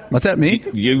 What's that? What's that, me?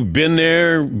 You've been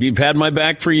there. You've had my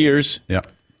back for years. Yeah.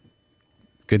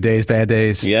 Good days, bad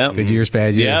days. Yeah. Good years,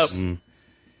 bad years. Yep.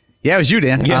 Yeah, it was you,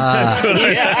 Dan. Let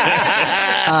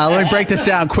me break this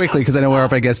down quickly because I know we're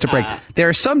up against a break. There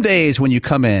are some days when you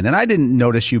come in, and I didn't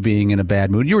notice you being in a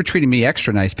bad mood. You were treating me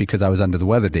extra nice because I was under the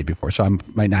weather the day before, so I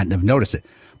might not have noticed it.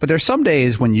 But there's some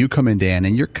days when you come in, Dan,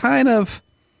 and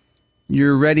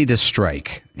you're ready to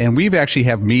strike. And we've actually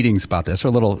have meetings about this. Or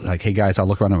a little like, hey, guys, I'll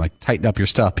look around and like, tighten up your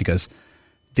stuff because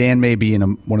Dan may be in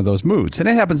one of those moods. And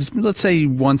it happens, let's say,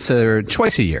 once or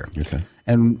twice a year. Okay.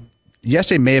 And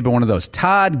yesterday may have been one of those.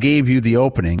 Todd gave you the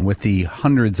opening with the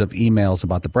hundreds of emails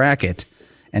about the bracket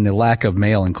and the lack of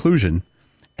male inclusion,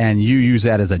 and you use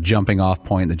that as a jumping off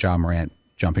point, the John Morant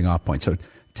jumping off point. So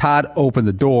Todd opened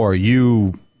the door,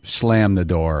 you slammed the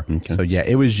door. Okay. So yeah,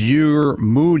 it was your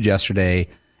mood yesterday,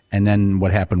 and then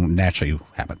what happened naturally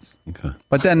happens. Okay.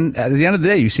 But then at the end of the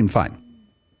day, you seemed fine.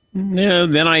 Yeah,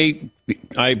 then I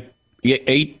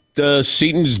ate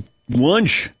Seton's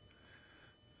lunch.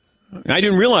 I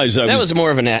didn't realize that was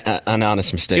more of an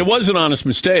honest mistake. It was an honest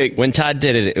mistake. When Todd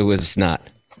did it, it was not.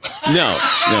 No.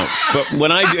 But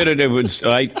when I did it, it was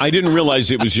I didn't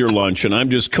realize it was your lunch, and I'm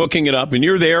just cooking it up, and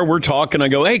you're there, we're talking. I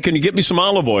go, hey, can you get me some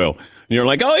olive oil? And you're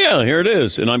like, oh, yeah, here it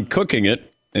is. And I'm cooking it,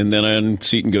 and then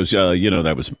Seton goes,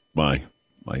 that was my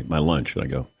lunch. And I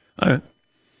go, all right.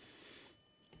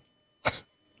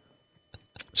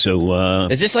 So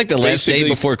is this like the last day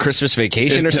before Christmas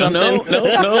vacation or something?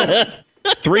 No.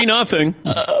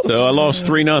 3-0. So I lost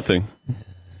 3-0.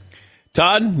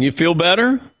 Todd, you feel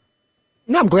better?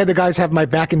 No, I'm glad the guys have my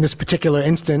back in this particular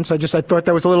instance. I thought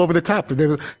that was a little over the top. We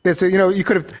could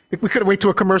have waited to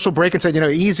a commercial break and said,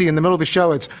 easy in the middle of the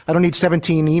show. I don't need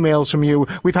 17 emails from you.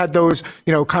 We've had those,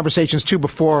 conversations too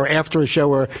before or after a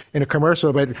show or in a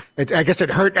commercial, but I guess it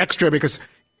hurt extra because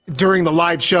during the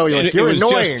live show, you're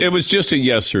annoying. It was just a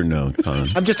yes or no, Tom.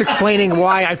 I'm just explaining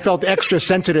why I felt extra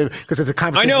sensitive because it's a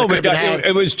conversation. I know, but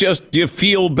it was just, you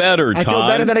feel better, Todd. I feel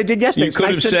better than I did yesterday. You could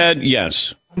have said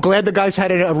yes. I'm glad the guys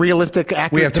had a realistic,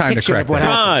 accurate We have time to depiction correct of what that.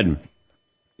 happened. Don,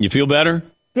 you feel better?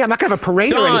 Yeah, I'm not going to have a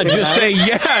parade or Don, anything. just say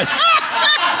yes.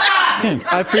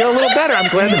 I feel a little better. I'm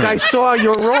glad the guys saw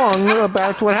you're wrong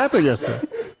about what happened yesterday.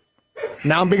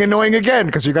 Now I'm being annoying again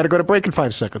because you got to go to break in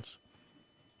 5 seconds.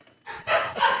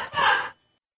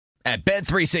 At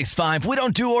Bet365, we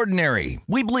don't do ordinary.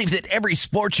 We believe that every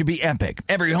sport should be epic.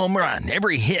 Every home run,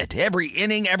 every hit, every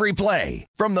inning, every play.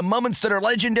 From the moments that are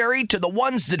legendary to the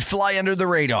ones that fly under the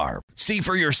radar. See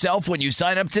for yourself when you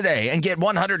sign up today and get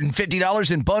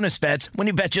 $150 in bonus bets when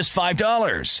you bet just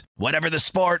 $5. Whatever the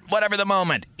sport, whatever the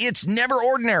moment, it's never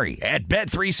ordinary at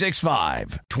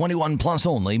Bet365. 21 plus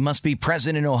only. Must be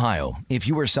present in Ohio. If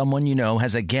you or someone you know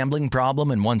has a gambling problem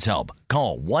and wants help,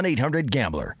 call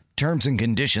 1-800-GAMBLER. Terms and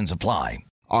conditions apply.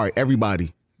 All right,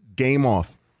 everybody, game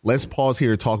off. Let's pause here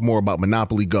to talk more about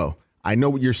Monopoly Go. I know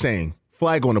what you're saying.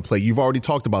 Flag on the play. You've already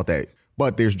talked about that.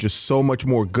 But there's just so much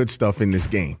more good stuff in this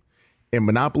game. In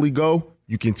Monopoly Go,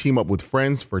 you can team up with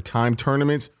friends for timed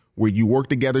tournaments where you work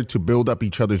together to build up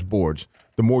each other's boards.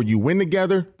 The more you win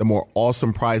together, the more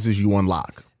awesome prizes you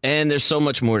unlock. And there's so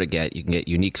much more to get. You can get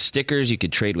unique stickers. You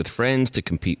could trade with friends to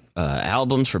compete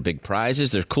albums for big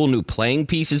prizes. There's cool new playing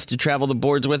pieces to travel the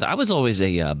boards with. I was always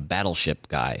a Battleship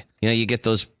guy. You know, you get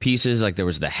those pieces, like there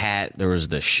was the hat, there was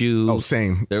the shoe. Oh,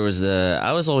 same. I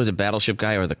was always a Battleship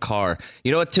guy, or the car.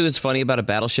 You know what, too, is funny about a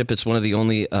Battleship? It's one of the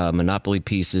only Monopoly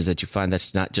pieces that you find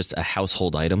that's not just a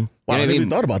household item. Wow, You know I what never even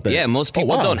thought about that. Yeah, most people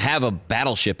wow. don't have a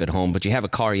Battleship at home, but you have a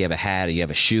car, you have a hat, you have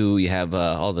a shoe, you have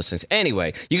all those things.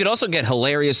 Anyway, you could also get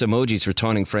hilarious emojis for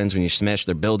taunting friends when you smash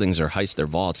their buildings or heist their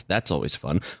vaults. That's always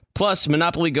fun. Plus,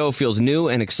 Monopoly Go feels new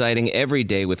and exciting every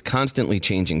day with constantly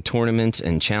changing tournaments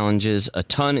and challenges. A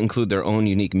ton include their own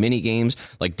unique mini games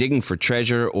like digging for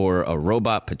treasure or a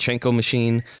robot Pachinko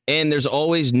machine. And there's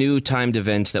always new timed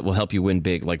events that will help you win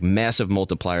big, like massive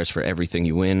multipliers for everything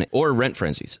you win or rent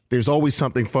frenzies. There's always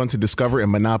something fun to discover in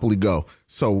Monopoly Go.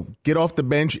 So get off the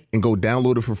bench and go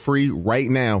download it for free right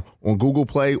now on Google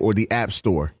Play or the App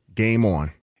Store. Game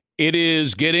on. It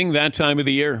is getting that time of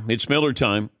the year. It's Miller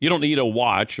time. You don't need a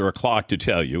watch or a clock to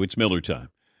tell you. It's Miller time.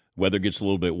 Weather gets a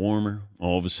little bit warmer.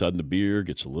 All of a sudden, the beer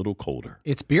gets a little colder.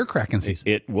 It's beer cracking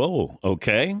season. Whoa,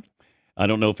 okay. I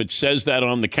don't know if it says that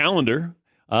on the calendar.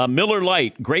 Miller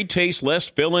Lite, great taste, less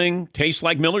filling, tastes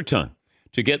like Miller time.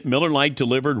 To get Miller Lite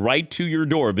delivered right to your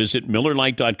door, visit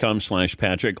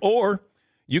MillerLite.com/Patrick, or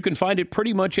you can find it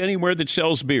pretty much anywhere that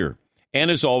sells beer. And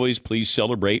as always, please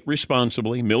celebrate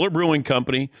responsibly. Miller Brewing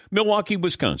Company, Milwaukee,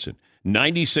 Wisconsin.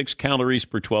 96 calories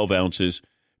per 12 ounces.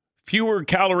 Fewer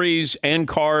calories and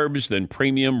carbs than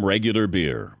premium regular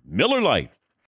beer. Miller Lite.